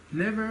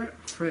 Never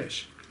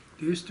fresh.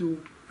 I used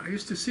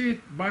to see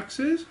it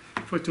boxes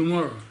for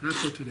tomorrow, not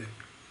for today.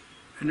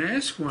 And I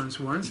asked once,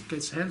 it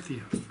gets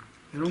healthier.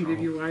 They don't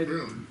give you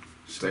either.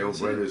 Stale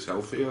bread is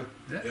healthier?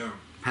 Yeah.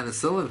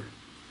 Penicillin.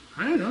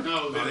 I don't know.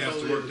 No, they have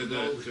to work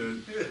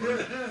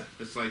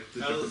it's like the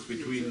difference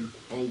between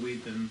whole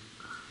wheat and...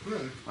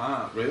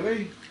 Ah,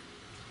 really?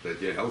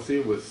 That you're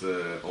healthier with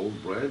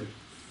old bread?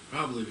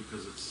 Probably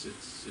because it's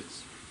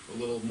a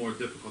little more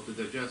difficult to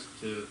digest.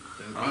 The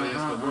body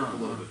has to work a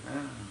little bit.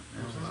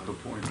 That's a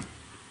good point.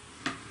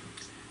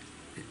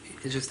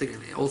 Interesting,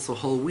 and also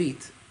whole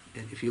wheat.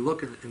 And if you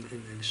look in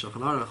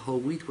Shulchan Aruch, whole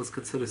wheat was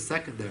considered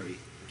secondary.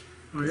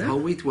 Oh, yeah? Whole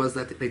wheat was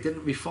that they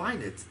didn't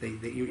refine it.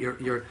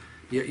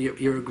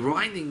 You're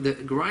grinding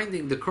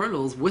the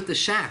kernels with the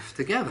chaff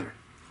together.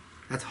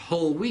 That's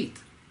whole wheat.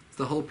 It's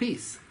the whole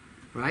piece,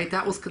 right?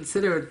 That was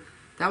considered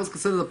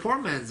the poor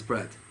man's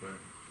bread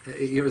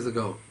years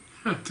ago.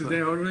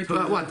 Today already.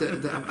 But what?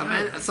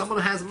 Someone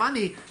who has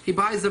money, he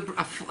buys a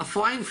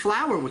fine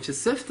flour which is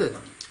sifted,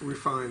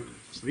 Refined.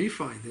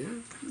 refined.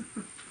 Yeah.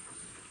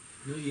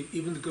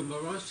 Even the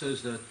Gemara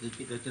says that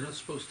they're not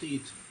supposed to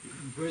eat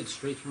bread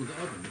straight from the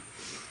oven.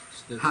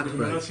 Hot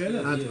bread.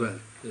 Hot bread.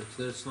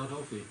 That's not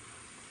healthy.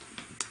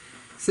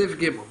 Sif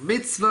Gimel.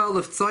 Mitzvah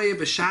lefzoye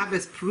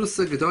b'Shabbos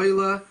prusa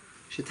gedoyla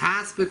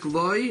shetasbik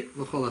loy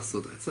l'chol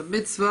hasuda. It's a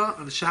mitzvah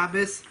on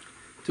Shabbos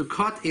to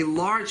cut a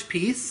large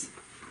piece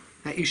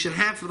that you should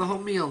have for the whole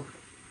meal.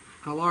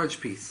 A large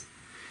piece.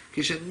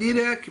 Because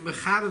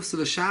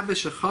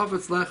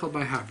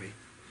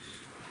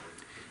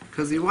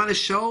you want to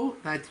show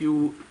that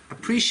you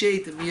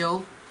appreciate the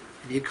meal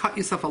and you cut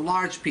yourself a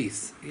large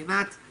piece. You're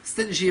not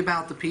stingy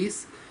about the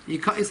piece. You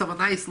cut yourself a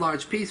nice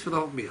large piece for the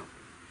whole meal.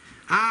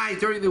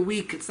 During the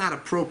week it's not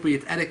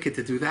appropriate etiquette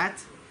to do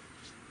that.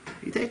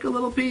 You take a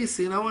little piece,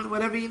 and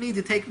whatever you need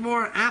to take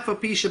more. Afa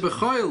pisha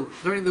b'choil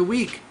during the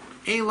week.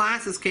 Ain't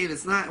lasses cane.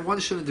 It's not. One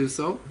shouldn't do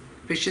so.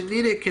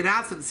 Pishanira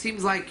kiratzin. It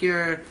seems like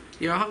you're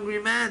a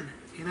hungry man.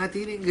 You're not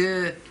eating.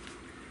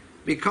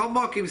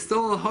 Bikalmakim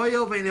still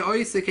hoil vein the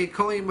oisik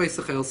kolim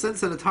meisachel.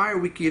 Since an entire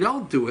week you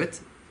don't do it,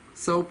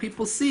 so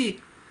people see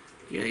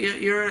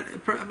you're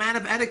a man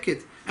of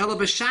etiquette. Ela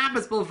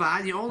b'Shabbos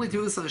bilvad. You only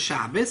do this on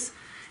Shabbos.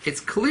 It's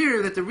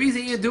clear that the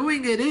reason you're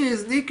doing it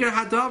is nikar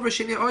hadavar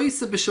sheni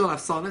oisa b'shul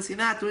afsanis. You're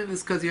not doing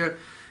this because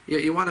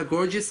you want to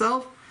gorge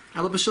yourself.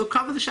 Ela b'shul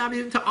cover the Shabbos.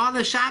 Even to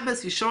honor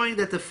Shabbos, you're showing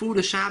that the food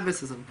of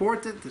Shabbos is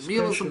important. The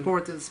meal is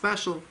important,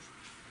 special.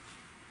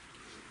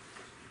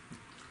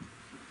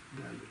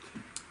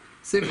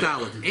 Siv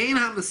Dalet. Ein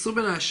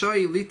ha-mesubin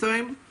ha-shoy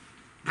litoim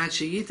and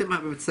sheyitim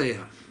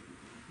ha-b'tzeya.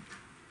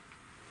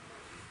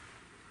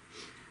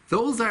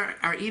 Those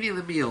are eating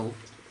the meal,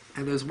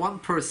 and there's one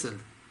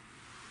person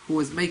who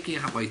is making a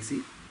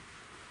hamaitzi.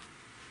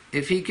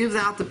 If he gives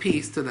out the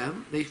piece to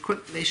them, they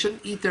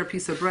shouldn't eat their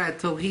piece of bread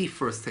till he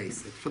first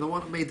tastes it, for the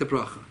one who made the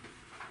bracha.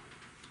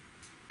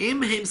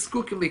 Im heim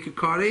skukim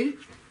likukari,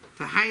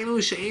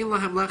 v'hainu she'ein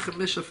lahem lechem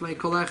misha fnei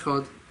kol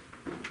echad.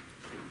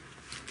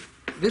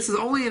 This is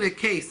only in a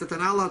case that they're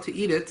not allowed to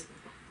eat it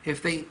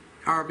if they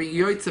are being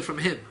yoitza from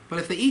him. But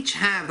if they each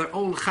have their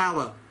own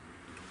challah,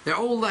 their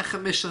own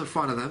lechem misha in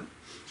front of them,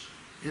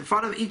 in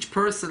front of each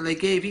person, they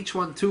gave each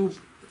one two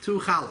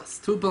challahs,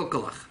 2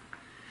 bilkalach.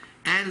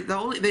 And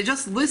they're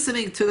just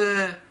listening to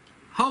the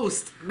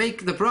host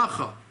make the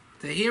bracha.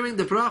 They're hearing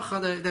the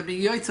bracha, they're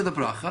being yoitza the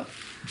bracha.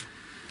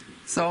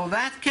 So in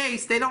that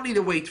case, they don't need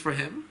to wait for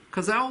him,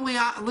 because they're only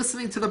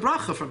listening to the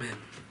bracha from him.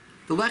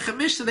 The Lechem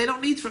Mishna, they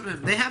don't need from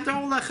him. They have their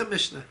own Lechem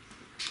Mishna.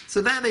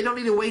 So then they don't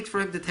need to wait for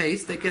him to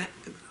taste. They can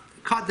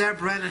cut their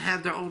bread and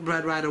have their own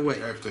bread right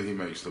away. After he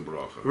makes the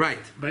bracha. Right.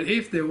 But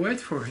if they wait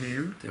for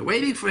him, they're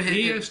waiting for him.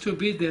 He has to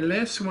be the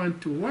last one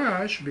to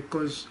wash,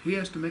 because he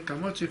has to make a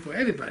motzi for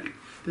everybody.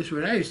 That's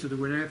what I used to do.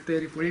 When I have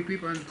 30, 40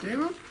 people on the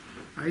table,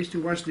 I used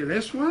to wash the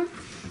last one.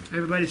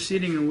 Everybody's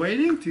sitting and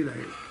waiting till I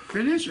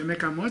finish and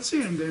make a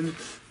motzi, and then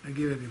I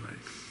give everybody.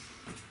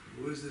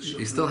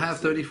 You still have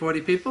 30,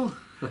 40 people?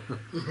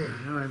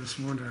 Now I have a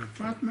smaller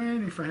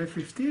apartment. If I have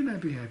 15, I'd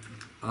be happy.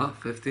 Oh,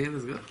 15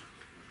 is good.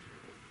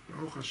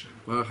 Baruch Hashem.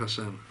 Baruch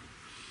Hashem.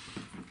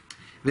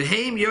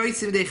 V'heim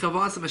yoytziv dei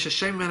chavasim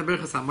asher men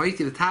berachas hamoiti,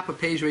 the top of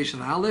page Reish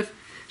and Aleph,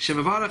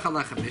 shemavarach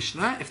halechem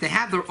Mishna. If they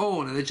have their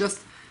own and they're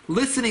just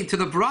listening to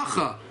the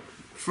bracha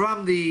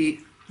from the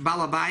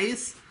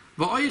balabayis,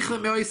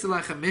 v'oichem yoytziv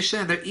lechem Mishna,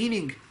 and they're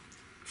eating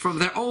from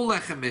their own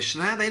lechem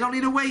Mishna, they don't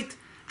need to wait.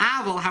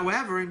 Aval,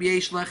 however, in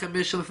yesh lechem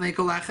Mishna lefnei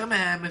kol lechem,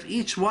 if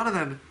each one of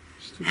them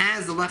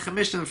has the lechem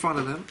Mishna in front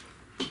of them,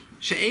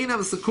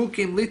 she'einam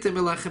sekukim litem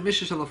lechem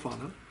Mishna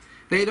shalafanam.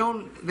 They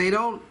don't.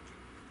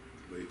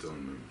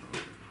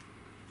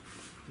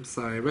 I'm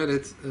sorry, I read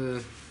it.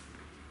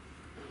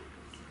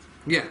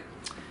 Yeah.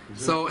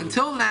 So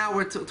until now,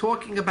 we're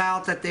talking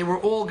about that they were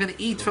all going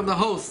to eat from the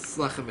host's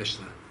lechem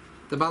Mishna,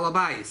 the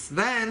balabais.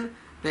 Then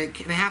they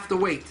have to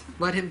wait.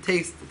 Let him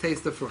taste it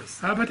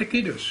first. How about the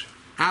kiddush?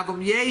 If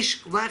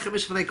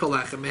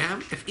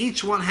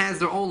each one has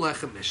their own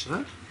lechem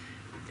Mishna,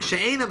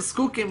 she'einam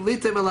skukim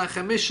litem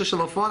lechem Mishna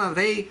shalafanav,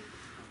 they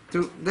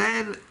do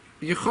then.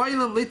 If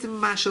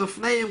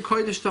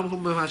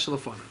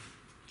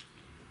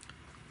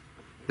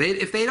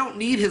they don't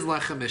need his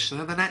lechem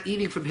Mishna, they're not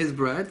eating from his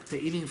bread, they're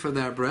eating from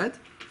their bread,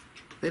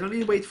 they don't need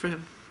to wait for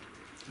him.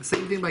 The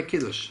same thing by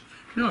Kiddush.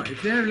 No,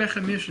 if they have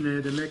lechem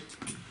Mishna,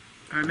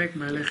 I make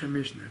my lechem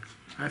Mishna.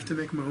 I have to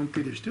make my own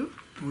Kiddush too?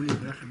 Only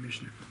lechem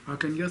Mishna. I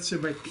can just say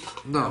by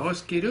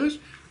host Kiddush,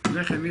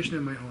 lechem Mishna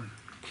my own.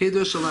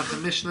 Kiddush and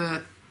lechem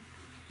Mishna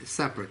is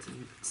separate.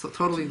 So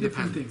totally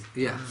independent. Different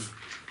thing. Yeah.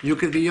 You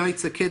can be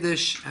Yoitza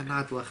Kiddush and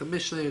not Lechem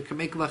Mishna. You can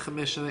make Lechem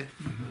Mishna.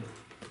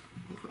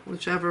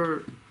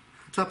 Whichever,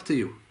 it's up to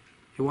you.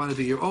 You want to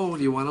do your own,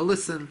 you want to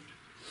listen.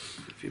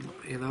 If you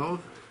know.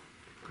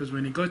 Because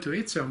when you go to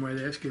eat somewhere,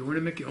 they ask you, want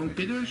to make your own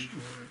Kiddush?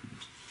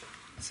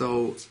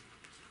 So,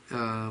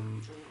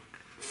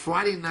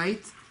 Friday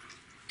night,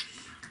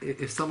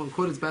 if someone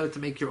could, it's better to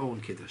make your own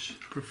Kiddush.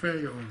 Prefer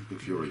your own.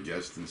 If you're a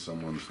guest in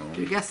someone's home. If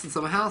you're a guest in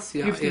someone's house,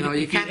 yeah.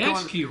 You can't go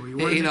on,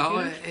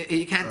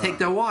 you can't take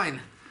their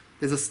wine.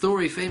 There's a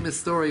story, famous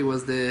story,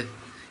 was the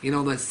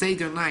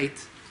Seder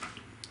night.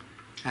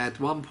 At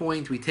one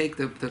point, we take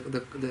the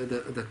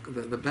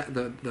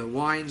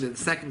wine, the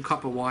second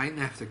cup of wine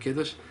after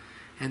Kiddush,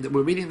 and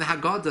we're reading the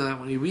Haggadah.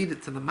 When we read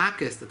it to the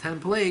Makkos, the 10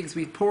 plagues,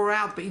 we pour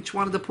out by each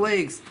one of the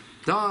plagues.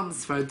 Dam,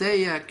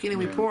 Svardeya, Kinim,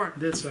 we pour.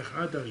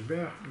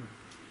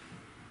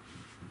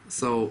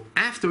 So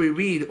after we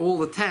read all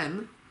the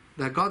 10,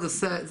 the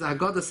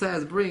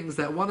Haggadah brings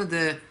that one of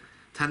the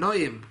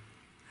Tanoim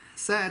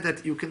said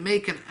that you can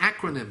make an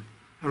acronym,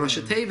 a Rosh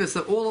Tevis,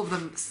 of all of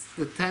them,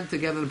 the 10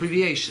 together, an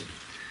abbreviation.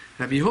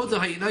 Rabbi Yehuda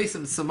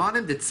Hayinoisim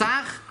Samanim, the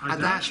Tzach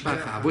Hadash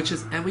Bachav, which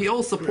is, and we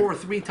also pour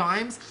 3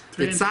 times.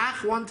 The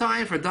Tzach 1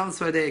 time for Dam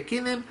Svadei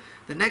Kinim,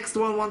 the next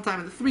one 1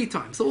 time, and 3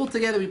 times. So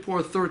altogether we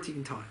pour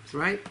 13 times,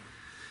 right?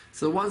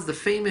 So one's the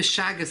famous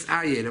Shabbos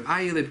Aryeh of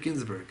Aryeh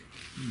Ginsburg.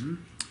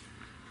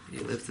 He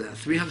lived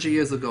 300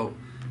 years ago.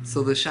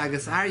 So the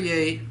Shabbos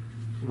Aryeh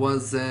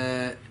was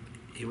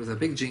he was a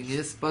big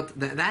genius, but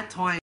at that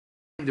time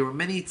there were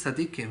many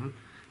tzaddikim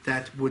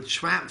that would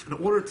travel in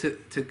order to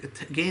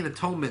gain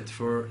atonement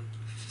for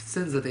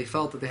sins that they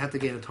felt that they had to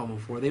gain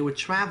atonement for. They would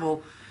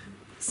travel,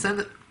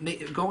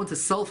 go into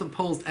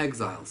self-imposed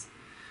exiles.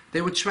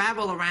 They would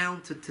travel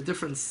around to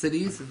different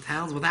cities and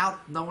towns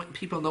without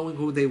people knowing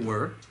who they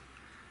were.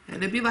 And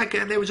it'd be like,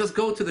 and they would just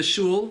go to the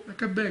shul.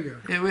 Like a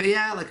beggar.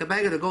 Yeah, like a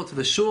beggar to go to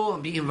the shul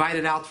and be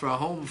invited out for a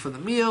home for the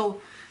meal.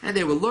 And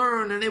they would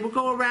learn, and they would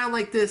go around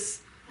like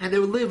this. And they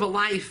would live a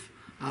life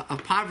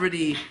of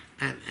poverty.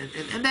 And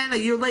then a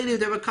year later,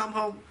 they would come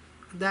home.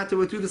 That they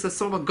would do this as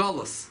Soma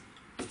Gullus.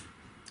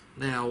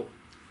 Now,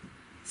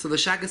 so the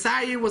Shabbos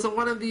Aryeh was on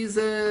one of these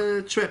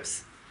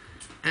trips.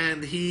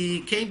 And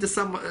he came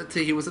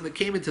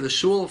came into the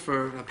shul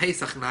for a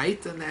Pesach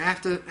night, and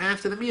after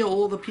the meal,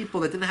 all the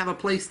people that didn't have a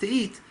place to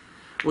eat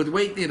would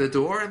wait near the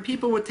door, and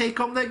people would take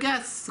home their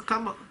guests to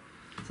come.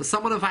 So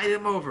someone invited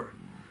him over,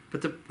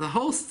 but the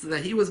host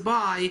that he was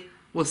by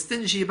was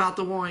stingy about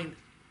the wine.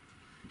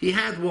 He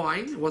had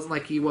wine. It wasn't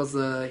like he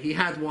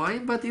had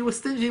wine, but he was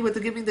stingy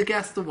with giving the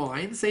guest the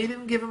wine, so he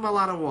didn't give him a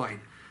lot of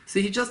wine.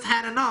 So he just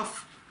had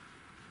enough,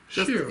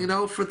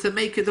 to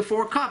make it the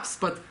 4 cups,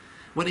 but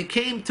when it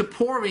came to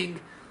pouring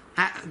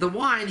the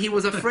wine, he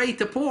was afraid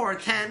to pour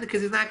 10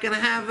 because he's not going to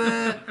have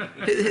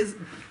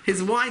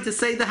his wine to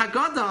say the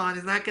Haggadah on.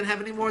 He's not going to have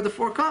any more of the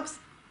 4 cups.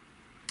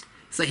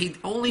 So he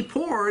only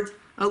poured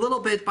a little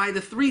bit by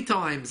the 3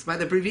 times, by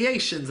the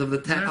abbreviations of the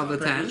 10.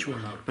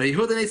 But he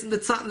heard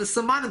the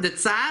Saman, the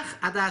Tzach,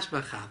 Adash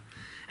Bacha.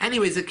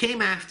 Anyways, it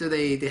came after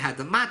they had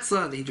the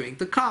matzah, and they drank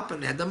the cup,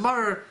 and they had the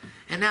myrrh,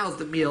 and now it's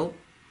the meal.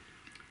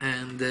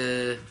 And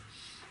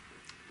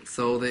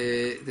so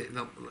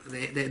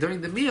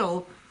during the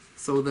meal,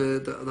 so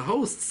the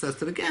host says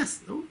to the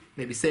guest,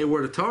 maybe say a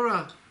word of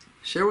Torah,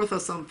 share with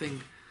us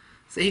something.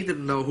 So he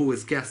didn't know who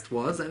his guest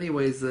was.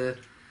 Anyways,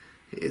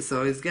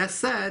 so his guest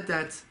said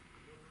that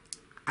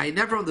I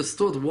never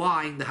understood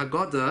why in the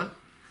Haggadah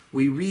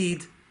we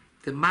read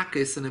the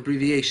Makkos in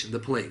abbreviation, the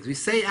plagues. We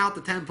say out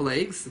the 10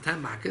 plagues, the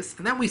 10 Makkos,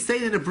 and then we say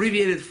it in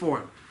abbreviated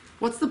form.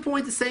 What's the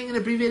point of saying in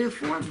abbreviated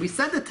form? We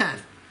said the 10.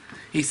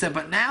 He said,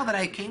 but now that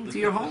I came to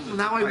your home,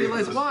 now I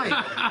realize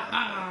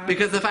why.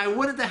 Because if I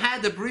wouldn't have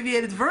had the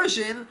abbreviated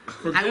version,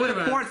 I would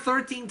have poured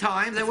 13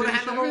 times, I would have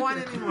had no more wine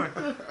anymore.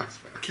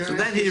 So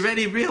then he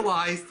already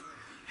realized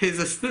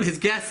his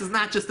guest is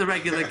not just a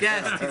regular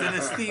guest, he's an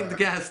esteemed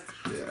guest.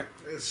 Yeah.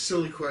 It's a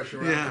silly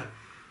question, right? Yeah.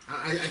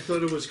 I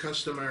thought it was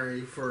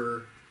customary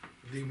for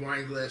the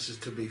wine glasses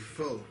to be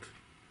filled.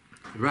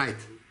 Right.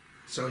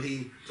 So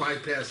he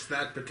bypassed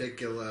that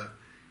particular...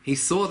 He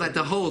saw that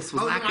the host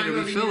was not going to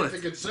refill it. He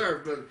could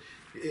serve, but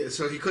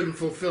so he couldn't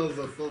fulfill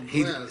the full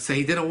glass. So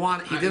he didn't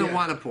want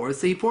to pour.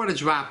 So he poured a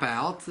drop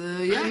out.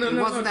 It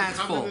wasn't that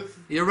full.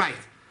 You're right.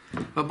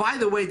 But by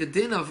the way, the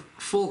din of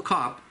full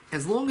cup,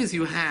 as long as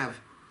you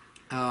have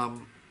a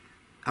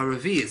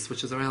revius,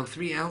 which is around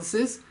 3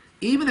 ounces,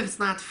 even if it's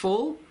not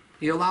full,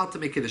 you're allowed to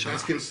make it a shot.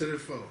 That's considered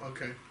full.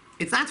 Okay.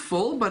 It's not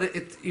full, but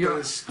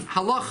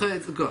halacha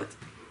it's good.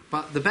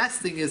 But the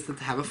best thing is to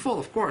have a full,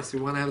 of course.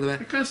 You want to have a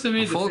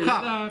full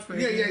cup.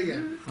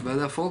 Yeah. About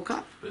a full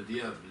cup.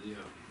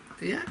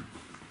 Yeah.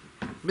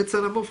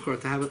 Mitzvah mufchor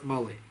to have it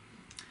molly.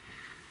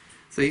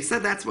 So he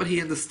said that's what he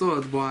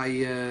understood why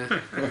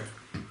the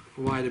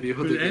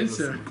Yehuda gave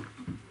us.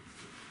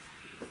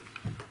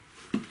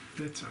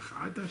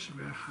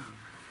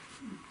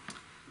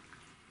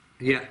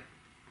 Yeah.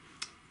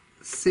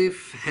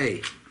 Sif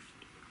Hey.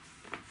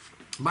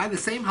 By the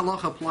same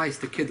halacha applies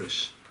to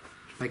Kiddush.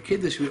 By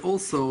Kiddush, we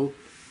also,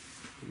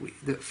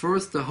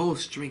 first the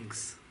host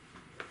drinks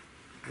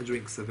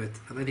of it,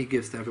 and then he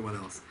gives to everyone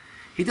else.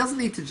 He doesn't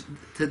need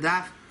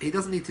he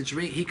doesn't need to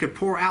drink. He could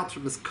pour out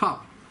from his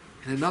cup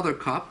in another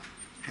cup,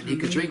 and he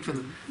could drink from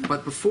them.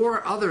 But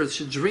before others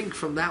should drink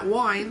from that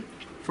wine,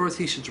 first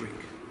he should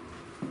drink,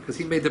 because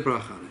he made the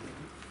bracha on it.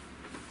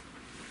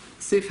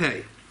 Sif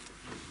Hey.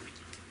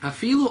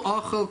 Afilu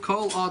achal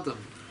kol adam,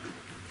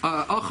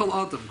 achal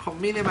adam kol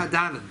minim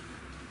adanim.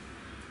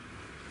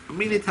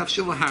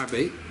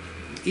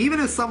 Even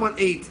if someone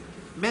ate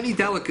many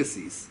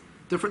delicacies,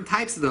 different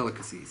types of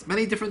delicacies,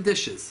 many different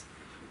dishes,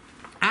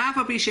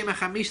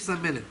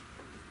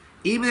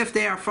 even if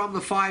they are from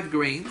the 5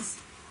 grains,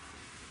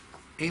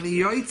 it's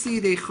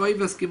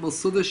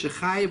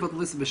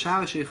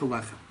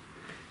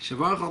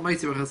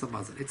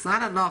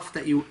not enough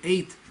that you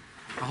ate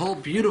a whole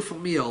beautiful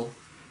meal.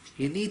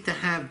 You need to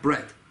have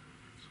bread.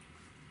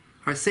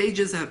 Our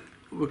sages have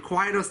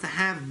required us to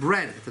have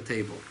bread at the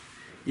table.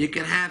 You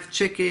can have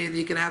chicken,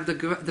 you can have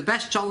the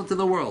best cholent in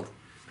the world.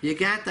 You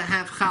got to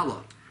have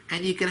challah.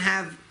 And you can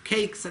have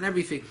cakes and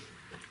everything.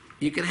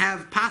 You can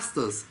have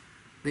pastas.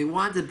 They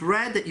want the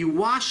bread that you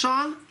wash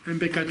on and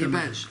you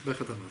bench.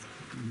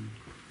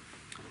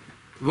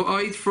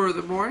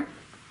 Furthermore,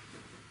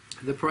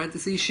 the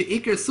parentheses,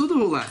 she'ikar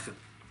sudahu lechem.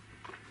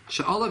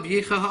 She'olav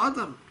yicha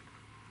ha'adam.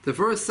 The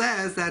verse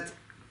says that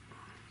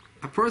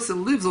a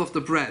person lives off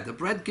the bread. The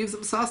bread gives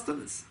him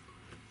sustenance.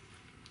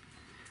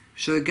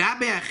 The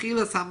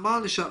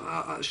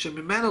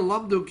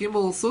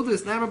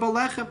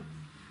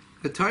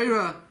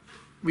Torah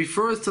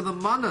refers to the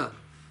manna,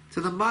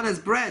 as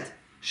bread.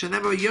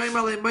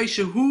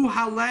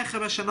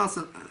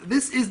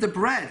 This is the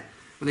bread.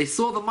 When they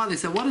saw the manna, they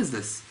said, "What is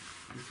this?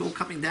 It's all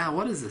coming down.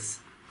 What is this?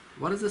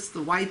 What is this?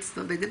 The white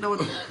stuff." They didn't know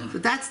what. So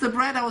that's the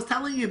bread I was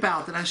telling you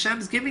about that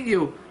Hashem's giving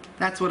you.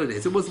 That's what it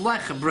is. It was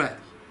lechem, bread.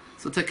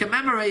 So to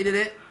commemorate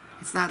it,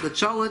 it's not the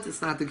cholet,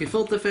 it's not the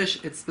gefilte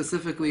fish, it's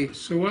specifically...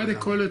 So why they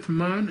call it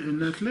man and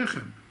not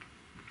lechem?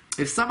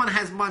 If someone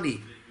has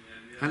money,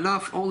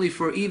 enough only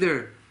for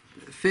either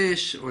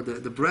fish or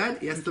the bread,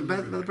 he has to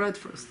bet the bread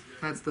first.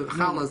 That's the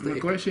challah. The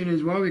question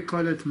is why we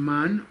call it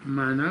manna,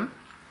 Man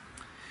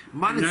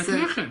not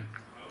lechem?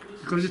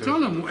 Because they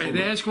told them,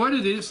 they ask what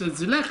it is,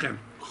 it's lechem.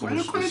 Why Who do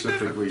you call it lechem?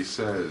 specifically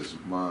says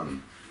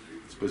man?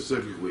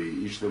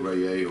 Specifically,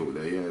 Ishlevayehu,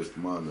 they asked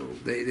Manu.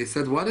 They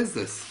said, what is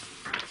this?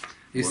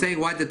 You're saying,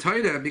 why the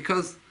Torah?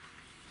 Because...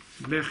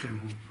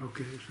 Lechem.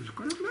 Okay, so it's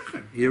called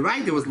lechem. You're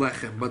right, it was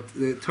lechem, but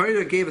the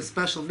Torah gave a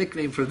special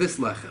nickname for this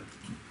lechem.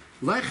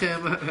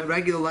 Lechem,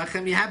 regular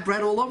lechem, you have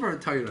bread all over in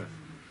Torah.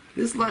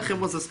 This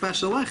lechem was a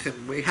special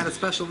lechem. We had a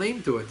special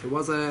name to it. It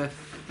was a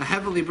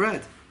heavenly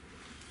bread.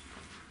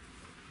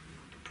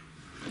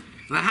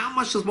 Now, how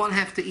much does one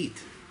have to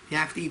eat? You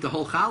have to eat the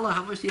whole challah.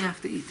 How much do you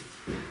have to eat?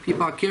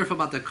 People are careful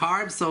about the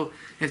carbs, so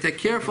if they're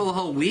careful the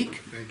whole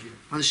week,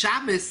 on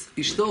Shabbos,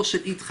 you still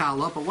should eat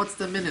challah, but what's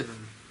the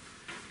minimum?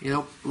 You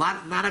know,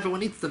 not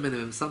everyone eats the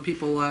minimum. Some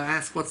people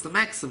ask what's the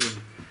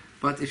maximum.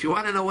 But if you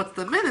want to know what's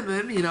the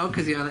minimum, you know,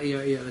 because you're on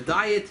a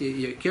diet,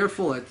 you're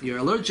careful, you're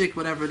allergic,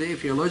 whatever it is.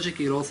 If you're allergic,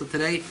 you also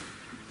today,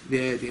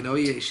 you know,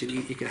 you should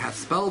eat, you can have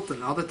spelt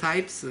and other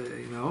types,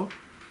 you know,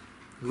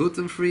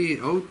 gluten-free,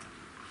 oat.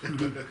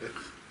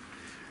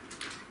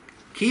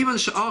 Kivan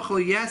she'achol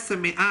yeser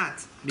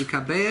me'at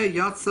mikabeh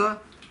yatsa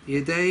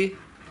yedei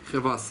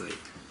chevasei.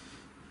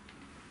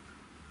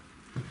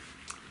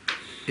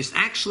 It's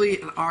actually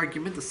an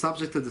argument, a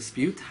subject of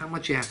dispute, how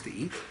much you have to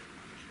eat.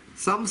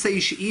 Some say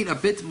you should eat a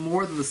bit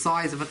more than the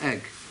size of an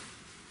egg.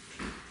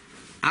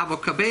 If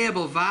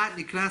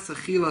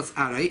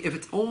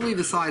it's only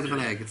the size of an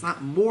egg, it's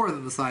not more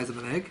than the size of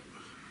an egg.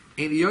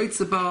 In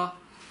Yotzeba,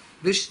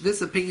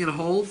 this opinion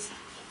holds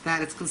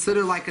that it's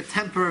considered like a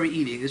temporary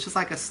eating. It's just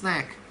like a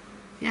snack.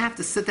 You have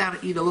to sit down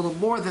and eat a little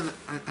more than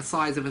a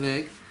size of an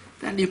egg.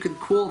 Then you can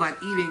call that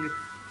eating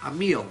a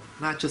meal,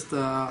 not just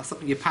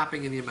something you're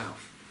popping in your mouth.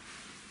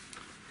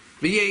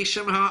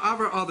 V'yeshem,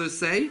 however, others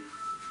say,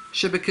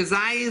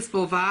 shebekazayis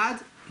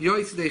bilvad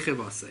yotzei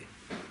chevasei.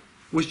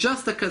 With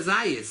just a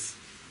kazayis,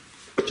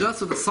 just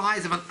with the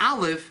size of an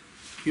olive,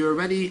 you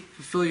already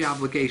fulfill your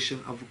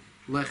obligation of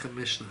Lechem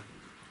Mishna,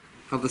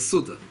 of the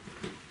Seudas.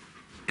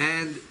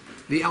 And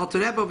the Alter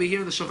Rebbe over here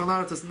in the Shulchan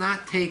Aruch does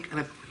not take an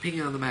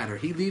opinion on the matter.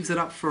 He leaves it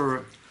up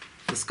for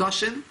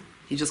discussion.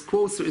 He just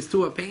quotes his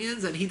two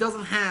opinions, and he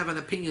doesn't have an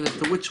opinion as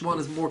to which one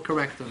is more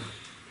correct or not.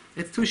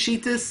 It's two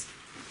shitas,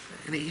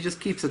 and he just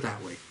keeps it that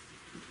way.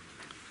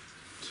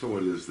 So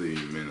what is the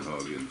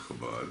minhag in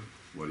Chabad?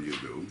 What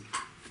do?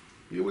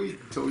 You eat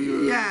till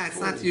you... Yeah, it's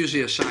not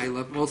usually a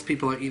shaila. Most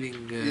people are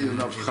eating...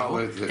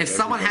 if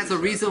someone has a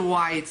reason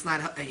why it's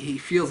not, he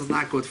feels it's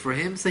not good for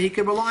him, so he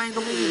can rely on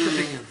the lenient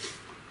opinion.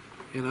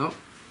 You know?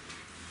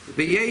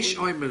 V'yesh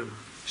oimer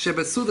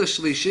shebesuda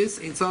shlishis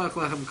in tzarech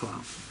lechem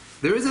klal.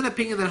 There is an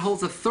opinion that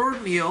holds a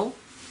third meal,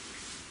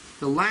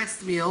 the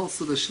last meal,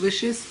 so the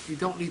shlishis, you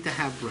don't need to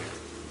have bread.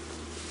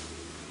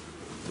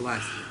 The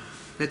last meal.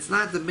 That's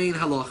not the main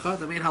halacha.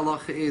 The main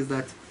halacha is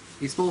that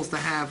you're supposed to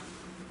have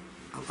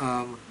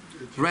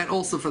bread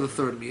also for the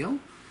third meal.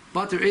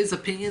 But there is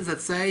opinions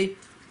that say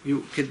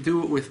you can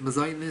do it with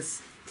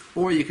mazainis,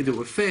 or you can do it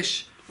with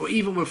fish, or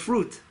even with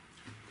fruit.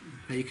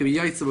 And you can be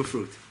yaitza with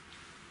fruit.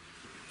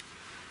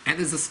 And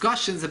there's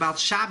discussions about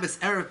Shabbos,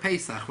 Erev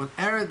Pesach. When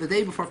Erev, the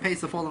day before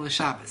Pesach, falls on the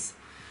Shabbos.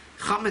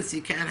 Chametz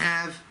you can't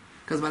have,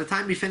 because by the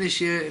time you finish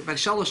by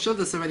Shalosh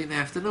Seudas already in the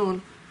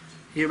afternoon,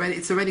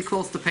 it's already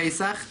close to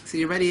Pesach, so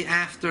you're ready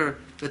after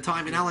the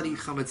time. You're not allowed to eat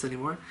chametz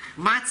anymore.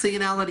 Matzah you're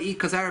not allowed to eat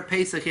because Erev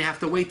Pesach you have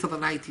to wait till the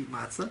night to eat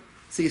matzah.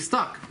 So you're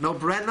stuck. No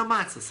bread, no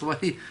matzah. So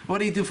what do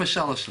you do for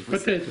Shalosh Seudas?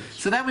 Potatoes.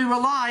 So then we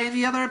rely on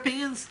the other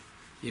opinions.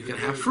 You can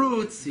have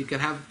fruits, you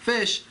can have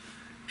fish,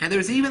 and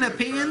there's even an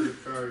opinion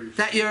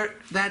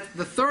that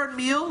the third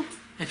meal,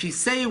 if you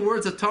say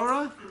words of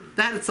Torah,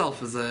 that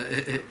itself is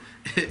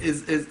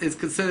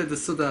considered the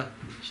Seudah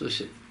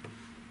Shlishi.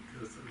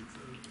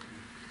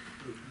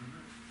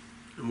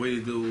 And when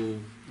you do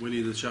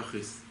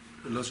shachris,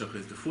 not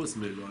shachris, the first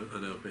meal on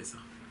Erev Pesach,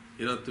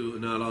 you're not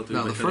allowed to.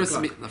 No, the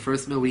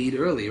first meal we eat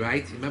early,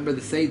 right? Remember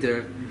the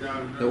seder.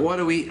 What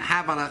do we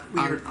have on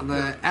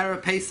the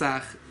Erev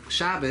Pesach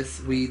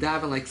Shabbos? We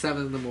daven like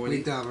 7 in the morning.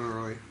 We daven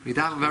early. We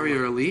daven very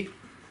early,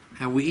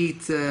 and we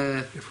eat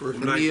the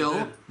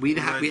meal. We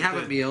have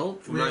a meal.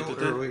 Real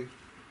early.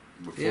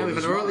 Before Yeah, we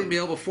have the an early Zman.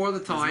 meal before the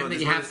time that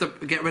you have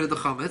to get rid of the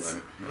chametz.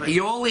 Right.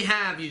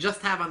 And you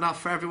just have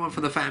enough for everyone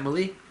for the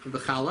family, for the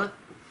challah.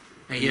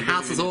 And your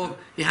house is all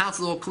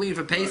clean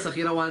for Pesach,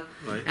 you know what?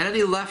 Right. And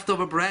any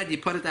leftover bread, you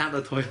put it down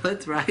the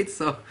toilet, right?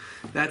 So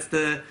that's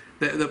the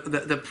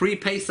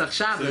pre-Pesach So you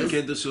Shabbos.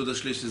 can't do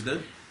Seudas Shlishis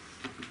then?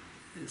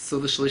 So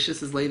the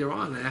shlishis is later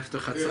on after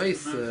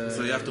chatzos.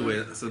 So you have to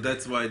wait. So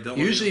that's why the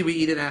Usually we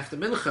eat it after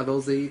mincha,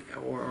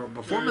 or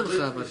before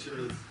mincha.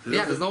 But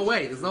yeah, there's no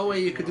way. There's no way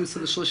you could do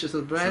some shlishis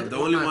with bread. So the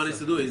or only matzah. one is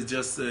to do is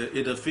just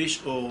either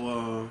fish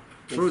or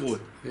Fruit.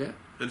 food. Yeah.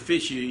 And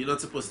fish, you're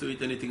not supposed to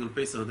eat anything on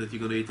Pesach that you're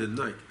going to eat at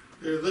night.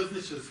 Their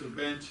lifnishes a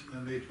bench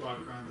and they walk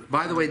around.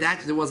 By the way,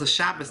 there was a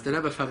Shabbos the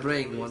Rebbe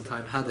Fabring one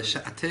time had a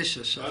tish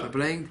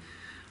Fabring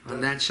on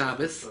that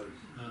Shabbos.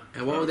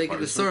 And what were they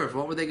going to serve?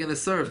 What were they going to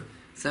serve?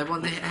 So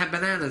everyone, they had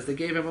bananas. They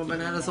gave everyone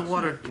bananas and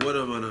water. What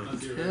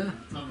about Yeah.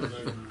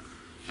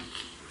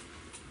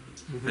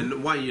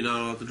 And why you're not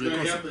allowed to drink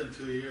It's also? been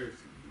 2 years.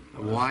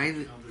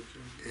 Wine.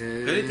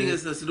 Anything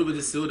that has to do with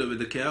the Seudah, with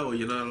the cow,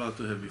 you're not allowed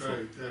to have before. Right,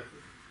 exactly.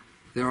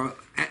 There are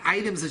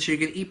items that you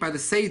can eat by the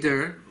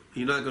Seder.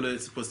 You're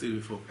not supposed to eat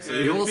before. So You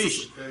even also-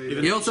 fish.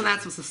 Even You're also not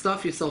supposed to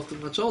stuff yourself too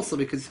much also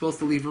because you're supposed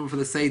to leave room for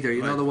the Seder.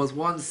 You know, Right. there was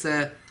once,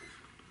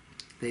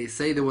 they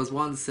say there was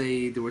once,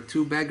 there were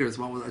two beggars.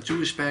 One was a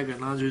Jewish beggar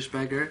and a non-Jewish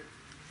beggar.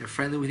 They're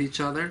friendly with each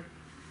other.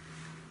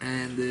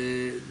 And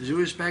the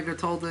Jewish beggar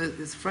told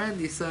his friend,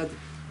 he said,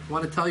 I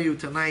want to tell you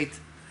tonight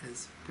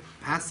is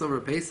Passover,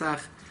 Pesach,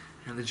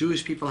 and the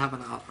Jewish people have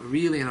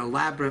really an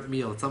elaborate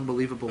meal. It's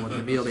unbelievable what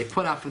the meal they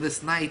put out for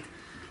this night.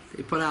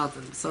 They put out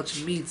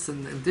such meats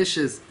and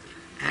dishes.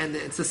 And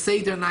it's a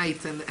Seder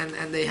night,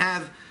 and they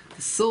have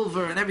the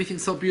silver and everything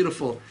so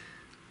beautiful.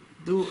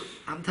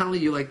 I'm telling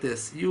you like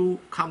this, you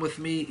come with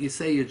me, you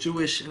say you're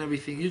Jewish and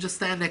everything, you just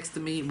stand next to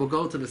me, we'll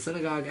go to the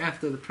synagogue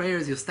after the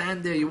prayers, you'll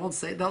stand there, you won't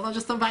say, they'll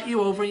just invite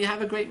you over and you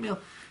have a great meal.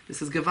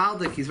 This is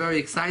Gevaldik, he's very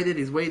excited,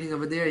 he's waiting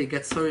over there, he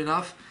gets sure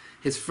enough,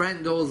 his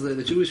friend goes,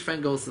 the Jewish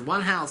friend goes to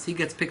one house, he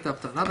gets picked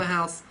up to another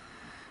house,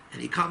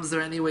 and he comes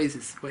there anyways,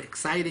 it's quite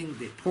exciting,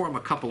 they pour him a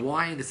cup of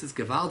wine, this is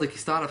Gevaldik, he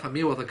started off a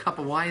meal with a cup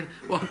of wine,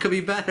 what could be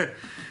better?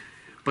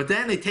 But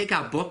then they take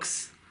out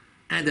books,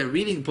 and they're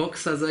reading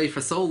books as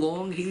for so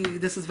long.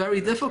 This is very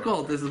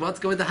difficult. This is what's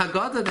going to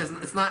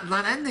Haggadah. It's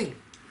not ending.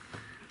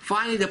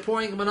 Finally, they're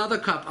pouring him another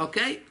cup.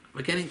 Okay,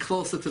 we're getting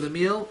closer to the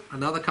meal.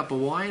 Another cup of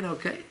wine.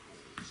 Okay,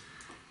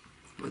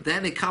 but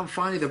then they come.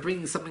 Finally, they're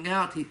bringing something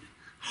out.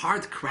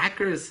 Hard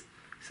crackers.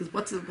 He says,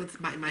 "What's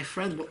my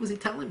friend? What was he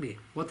telling me?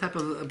 What type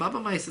of baba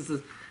mice is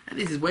this?" And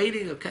he's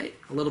waiting. Okay,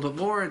 a little bit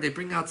more. They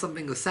bring out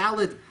something, a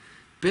salad,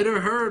 bitter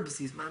herbs.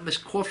 He's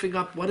mamish coughing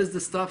up. What is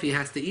this stuff? He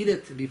has to eat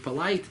it to be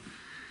polite.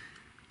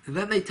 And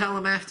then they tell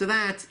him after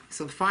that,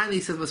 so finally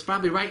he says, well,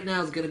 probably right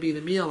now is going to be the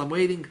meal, I'm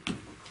waiting,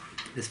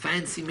 this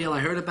fancy meal I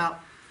heard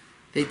about.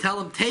 They tell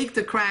him, take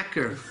the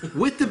cracker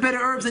with the bitter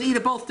herbs and eat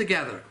it both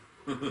together.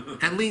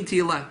 And lean to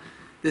your left.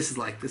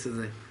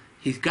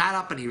 He got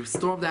up and he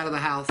stormed out of the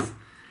house.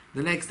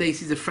 The next day he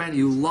sees a friend,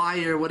 you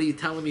liar, what are you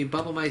telling me,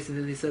 bubble mice? And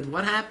then he said,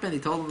 what happened? He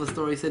told him the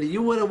story. He said,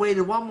 you would have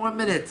waited one more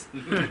minute.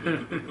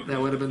 That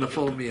would have been the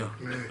full meal.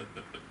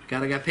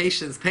 Gotta get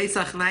patience.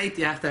 Pesach night,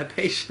 you have to have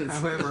patience.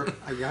 However,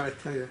 I gotta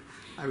tell you,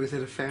 I was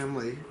at a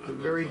family, a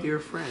very dear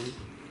friend,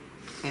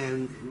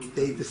 and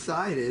they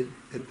decided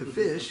at the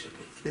fish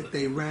that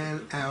they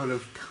ran out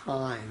of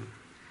time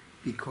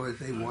because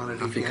they wanted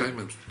to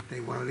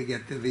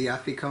get to the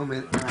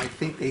afikomen, and I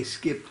think they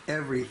skipped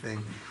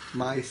everything.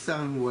 My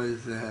son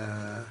was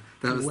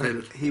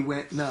he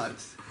went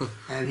nuts,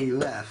 and he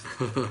left.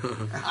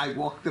 I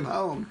walked him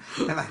home,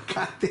 and I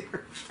got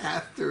there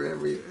after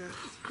everything.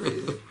 It's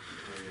crazy.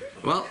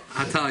 Well,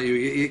 I tell you,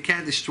 you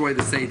can't destroy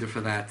the Seder for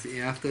that.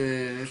 You have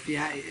to,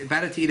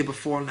 better to eat it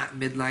before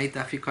midnight,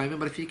 but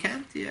if you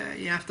can't,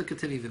 you have to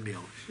continue the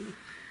meal.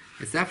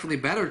 It's definitely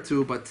better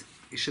to, but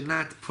you should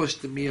not push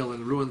the meal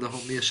and ruin the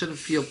whole meal. You shouldn't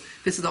feel,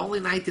 this is the only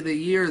night of the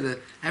year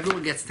that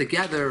everyone gets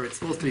together, it's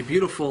supposed to be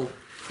beautiful.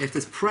 If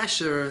there's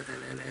pressure,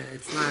 and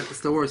it's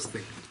the worst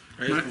thing.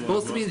 It's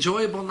supposed to be an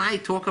enjoyable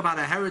night, talk about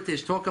our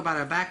heritage, talk about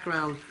our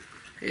background.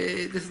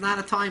 This is not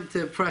a time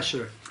to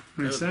pressure.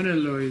 My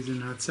son-in-law is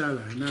in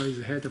Hatzalah, and now he's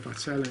the head of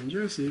Hatzalah in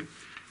Jersey.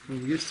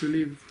 And we used to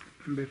live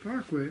in Bay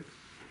Parkway,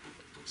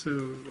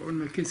 so all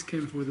my kids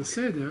came for the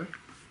Seder,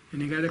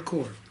 and he got a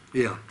call.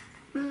 Yeah.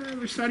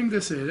 We're starting the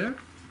Seder,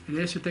 and he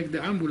has to take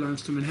the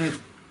ambulance to Manhattan.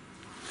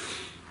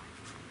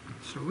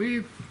 So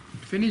we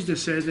finished the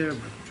Seder,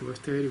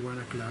 2:30, 1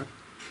 o'clock,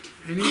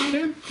 and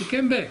he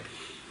came back.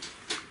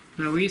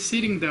 Now he's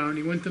sitting down,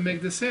 he went to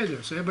make the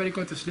Seder, so everybody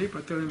got to sleep.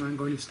 I told him, I'm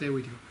going to stay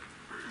with you.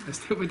 I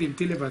stayed with him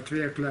till about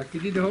 3 o'clock. He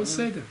did the whole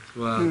Seder.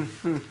 Wow.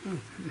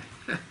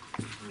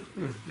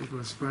 It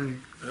was funny.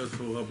 I heard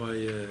from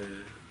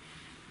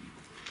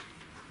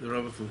the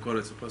rabbi from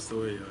Konitz who passed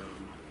away,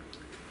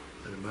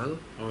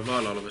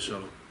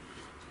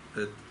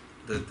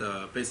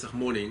 that Pesach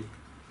morning,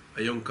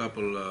 a young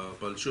couple,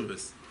 Bal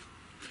Shabbos,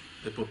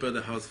 they prepare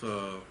the house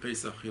for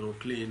Pesach,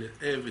 clean,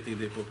 everything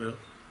they prepare.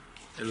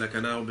 And like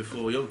an hour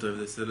before Yom Tov,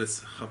 they said,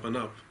 let's happen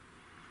up.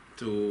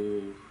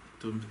 to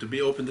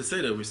be open the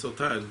Seder. We're so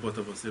tired, both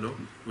of us,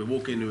 We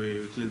walk in,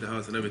 we clean the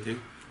house and everything.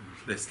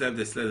 They slept.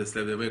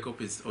 They wake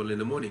up, it's only in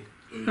the morning.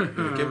 We came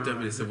to them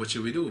and they said, what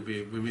should we do?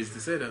 We missed the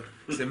Seder.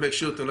 They said, make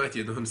sure tonight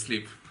you don't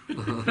sleep.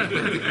 That's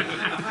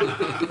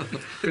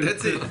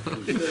it.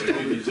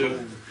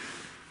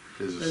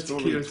 There's a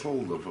story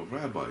told of a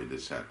rabbi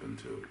this happened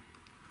to.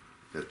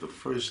 That the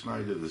first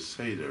night of the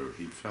Seder,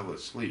 he fell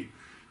asleep.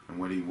 And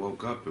when he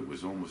woke up, it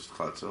was almost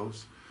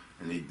Chatzos.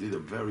 And he did a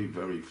very,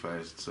 very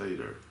fast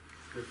Seder.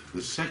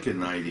 The second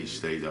night, he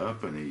stayed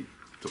up and he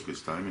took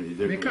his time and he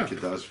did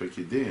Kedas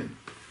V'Kedin.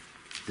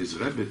 His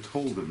Rebbe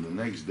told him the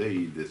next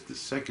day that the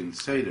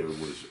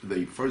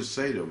first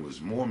Seder was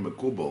more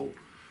Mekubal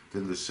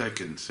than the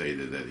second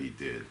Seder that he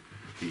did.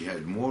 He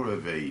had more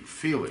of a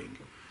feeling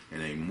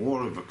and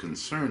more of a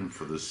concern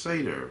for the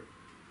Seder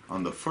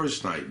on the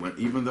first night,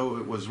 even though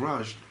it was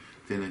rushed,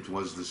 than it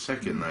was the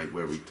second night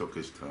where he took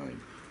his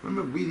time. I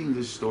remember reading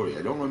this story.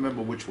 I don't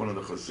remember which one of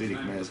the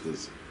Hasidic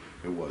masters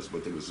it was,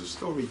 but there was a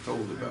story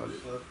told about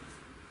it.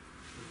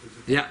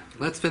 Yeah,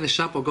 let's finish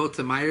up. We'll go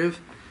to Ma'ariv.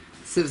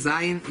 Siv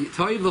Zayin,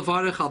 Toiv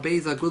Levarech al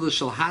Beis Agula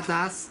Shel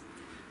Hadas.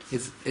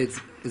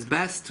 It's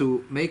best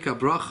to make a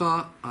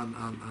bracha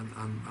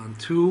on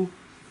two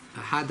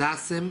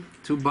hadasim,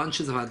 two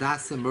bunches of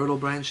hadasim, myrtle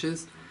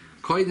branches.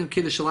 Koidim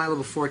Kiddush Shalayla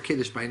before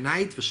Kiddush by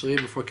night, V'Shalim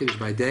before Kiddush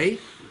by day.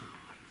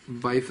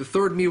 By the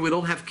third meal we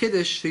don't have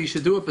Kiddush, so you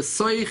should do it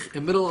b'soich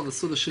in the middle of the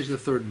Seudas, the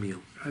third meal.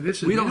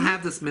 We don't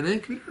have this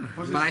minhag,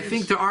 but I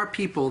think there are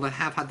people that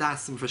have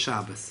hadasim for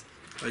Shabbos.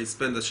 I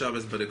spend the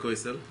Shabbos by the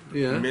Koisel.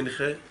 Yeah.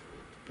 Minche.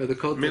 By the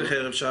Kotel. Minche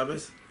Erev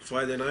Shabbos,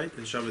 Friday night,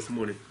 and Shabbos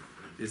morning.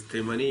 It's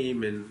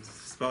Teimanim and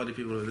Sephardi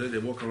people over there. They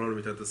walk around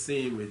with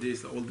Atasim, with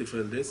this, all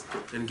different this,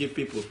 and give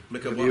people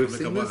make a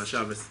bracha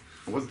Shabbos.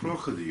 What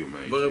bracha do you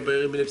make?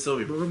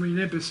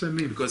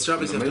 Because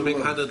Shabbos you have to make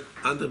 100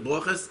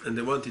 brachas, and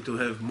they want you to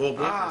have more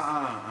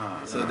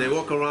brachas. So they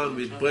walk around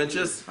with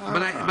branches.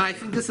 But I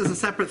think this is a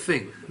separate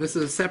thing. This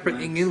is a separate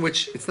inyan,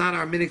 which it's not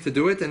our minhag to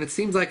do it, and it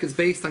seems like it's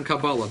based on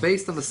Kabbalah.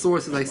 Based on the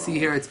sources I see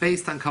here, it's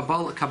based on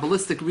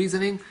Kabbalistic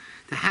reasoning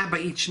to have by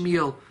each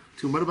meal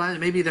two murder.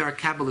 Maybe there are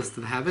Kabbalists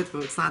that have it,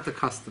 but it's not the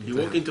custom. You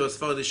walk into a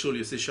Sephardi shul,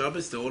 you see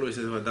Shabbos, they always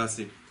have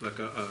hadasim, like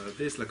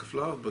a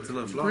flower, but it's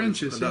not a flower.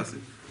 Branches,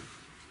 hadasim.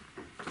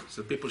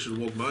 So people should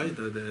walk by.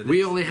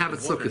 We only have it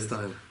Sukkot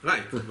time.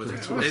 Right. But and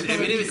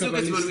even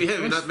Sukkot when we have,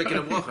 we're not making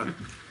a bracha.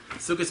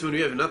 Sukkot when we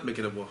have, we're not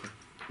making a bracha.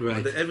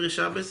 Right. But every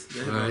Shabbos,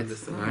 they have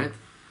this. Right.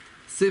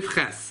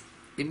 Sivches.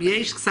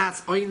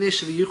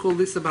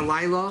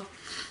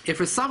 If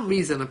for some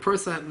reason a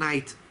person at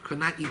night could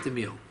not eat the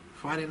meal,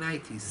 Friday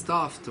night he's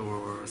stuffed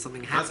or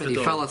something happened, he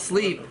fell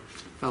asleep,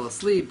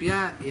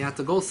 yeah, he had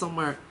to go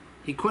somewhere,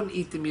 he couldn't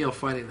eat the meal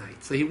Friday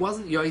night. So he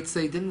wasn't Yoitze,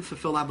 he didn't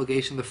fulfill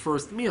obligation the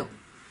first meal.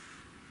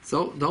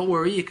 So don't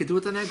worry, you could do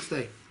it the next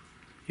day.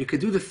 You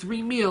could do the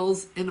 3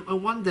 meals in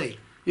one day.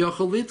 You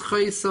could make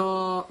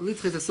for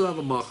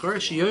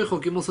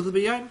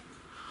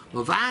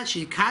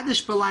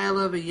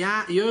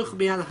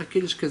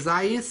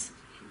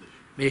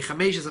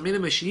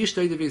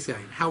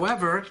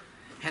However,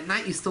 at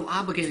night you're still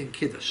obligating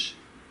Kiddush.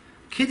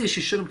 Kiddush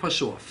you shouldn't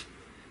push off.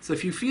 So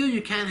if you feel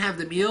you can't have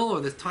the meal or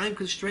there's time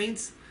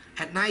constraints,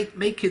 at night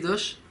make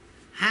Kiddush,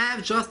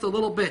 have just a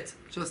little bit,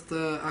 just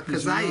a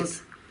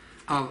kazayis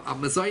of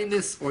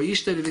mezainis or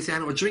yishtei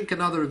revisayin, or drink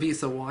another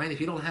revisa wine. If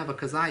you don't have a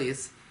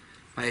kazayis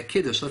by a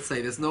Kiddush, let's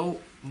say there's no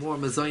more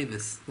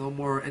mezainis, no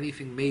more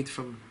anything made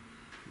from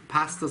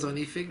pastas or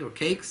anything, or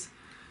cakes,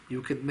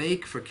 you could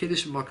make for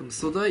Kiddush Makam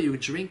Suda, you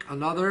drink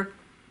another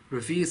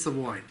revius of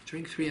wine.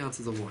 Drink 3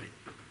 ounces of wine.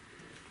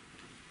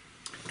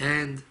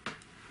 And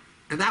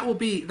that will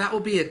be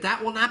it.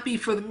 That will not be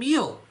for the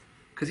meal,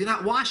 because you're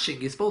not washing.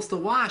 You're supposed to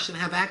wash and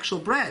have actual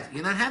bread.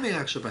 You're not having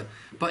actual bread,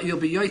 but you'll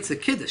be yoitze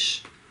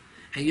Kiddush,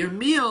 and your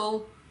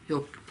meal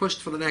you'll push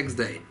for the next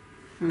day.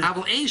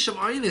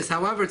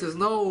 However, there's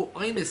no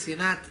oinus.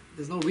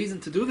 There's no reason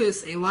to do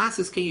this.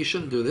 You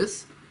shouldn't do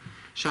this.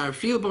 The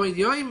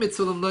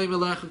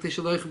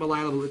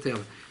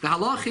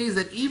halach is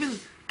that even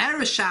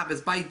Erev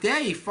Shabbos by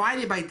day,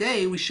 Friday by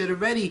day, we should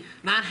already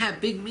not have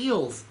big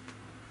meals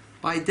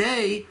by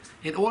day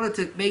in order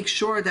to make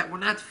sure that we're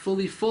not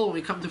fully full when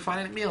we come to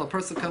Friday night meal. A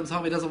person comes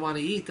home, he doesn't want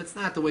to eat. That's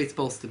not the way it's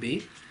supposed to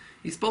be.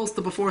 He's supposed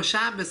to, before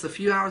Shabbos, a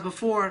few hours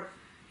before,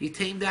 you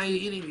tame down your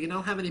eating. You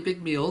don't have any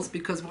big meals,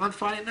 because on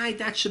Friday night,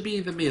 that should be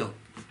the meal.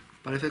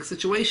 But if a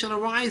situation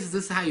arises,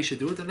 this is how you should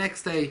do it. The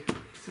next day,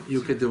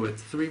 you could do it.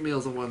 3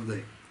 meals in one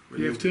day.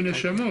 You have 2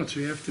 neshamot, so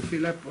you have to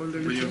fill up all the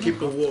neshamot. When you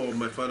keep a war,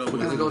 my father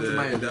was in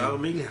the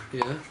army,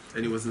 yeah,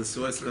 and he was in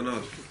Suez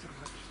Canal.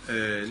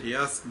 And he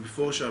asked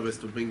before Shabbos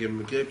to bring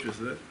him grape juice.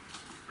 The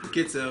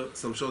kids there,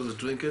 some shoulders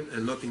drinking,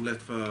 and nothing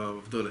left for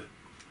Avdole.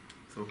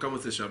 So come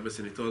to Shabbos,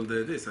 and he told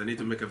this, I need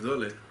to make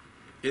Avdole.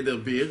 Either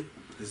beer,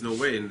 there's no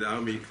way in the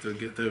army to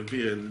get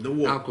beer in the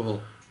war.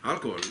 Alcohol.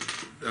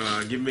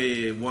 Give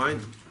me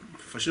wine,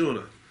 for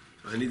sure.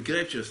 I need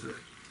grape juice.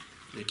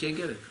 You can't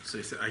get it. So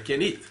he said, I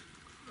can't eat.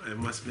 I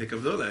must make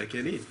Avdole, I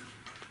can't eat.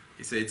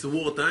 He said, it's a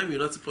wartime, you're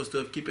not supposed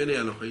to keep any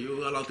halacha.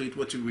 You're allowed to eat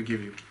what we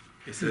give you.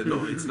 He said,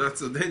 no, it's not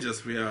so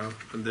dangerous. We are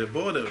on the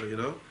border, you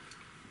know.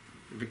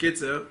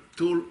 B'kitzer,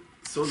 till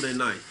Sunday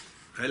night,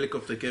 a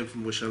helicopter came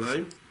from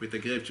Yerushalayim with the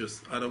grape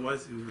juice.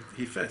 Otherwise,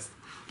 he fast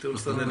till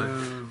Sunday night.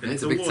 And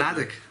It's a big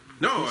tzaddik.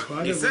 No,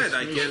 he said,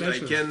 I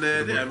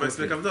must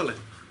make Avdoleh.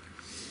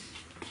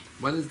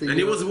 And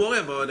he was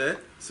worried about that,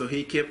 so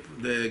he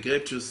kept the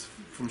grape juice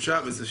from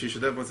Shabbos, so she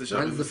should have once a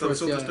Shabbos. When is the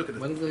first yard?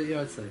 When is the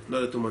yard say?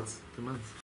 Another 2 months. 2 months.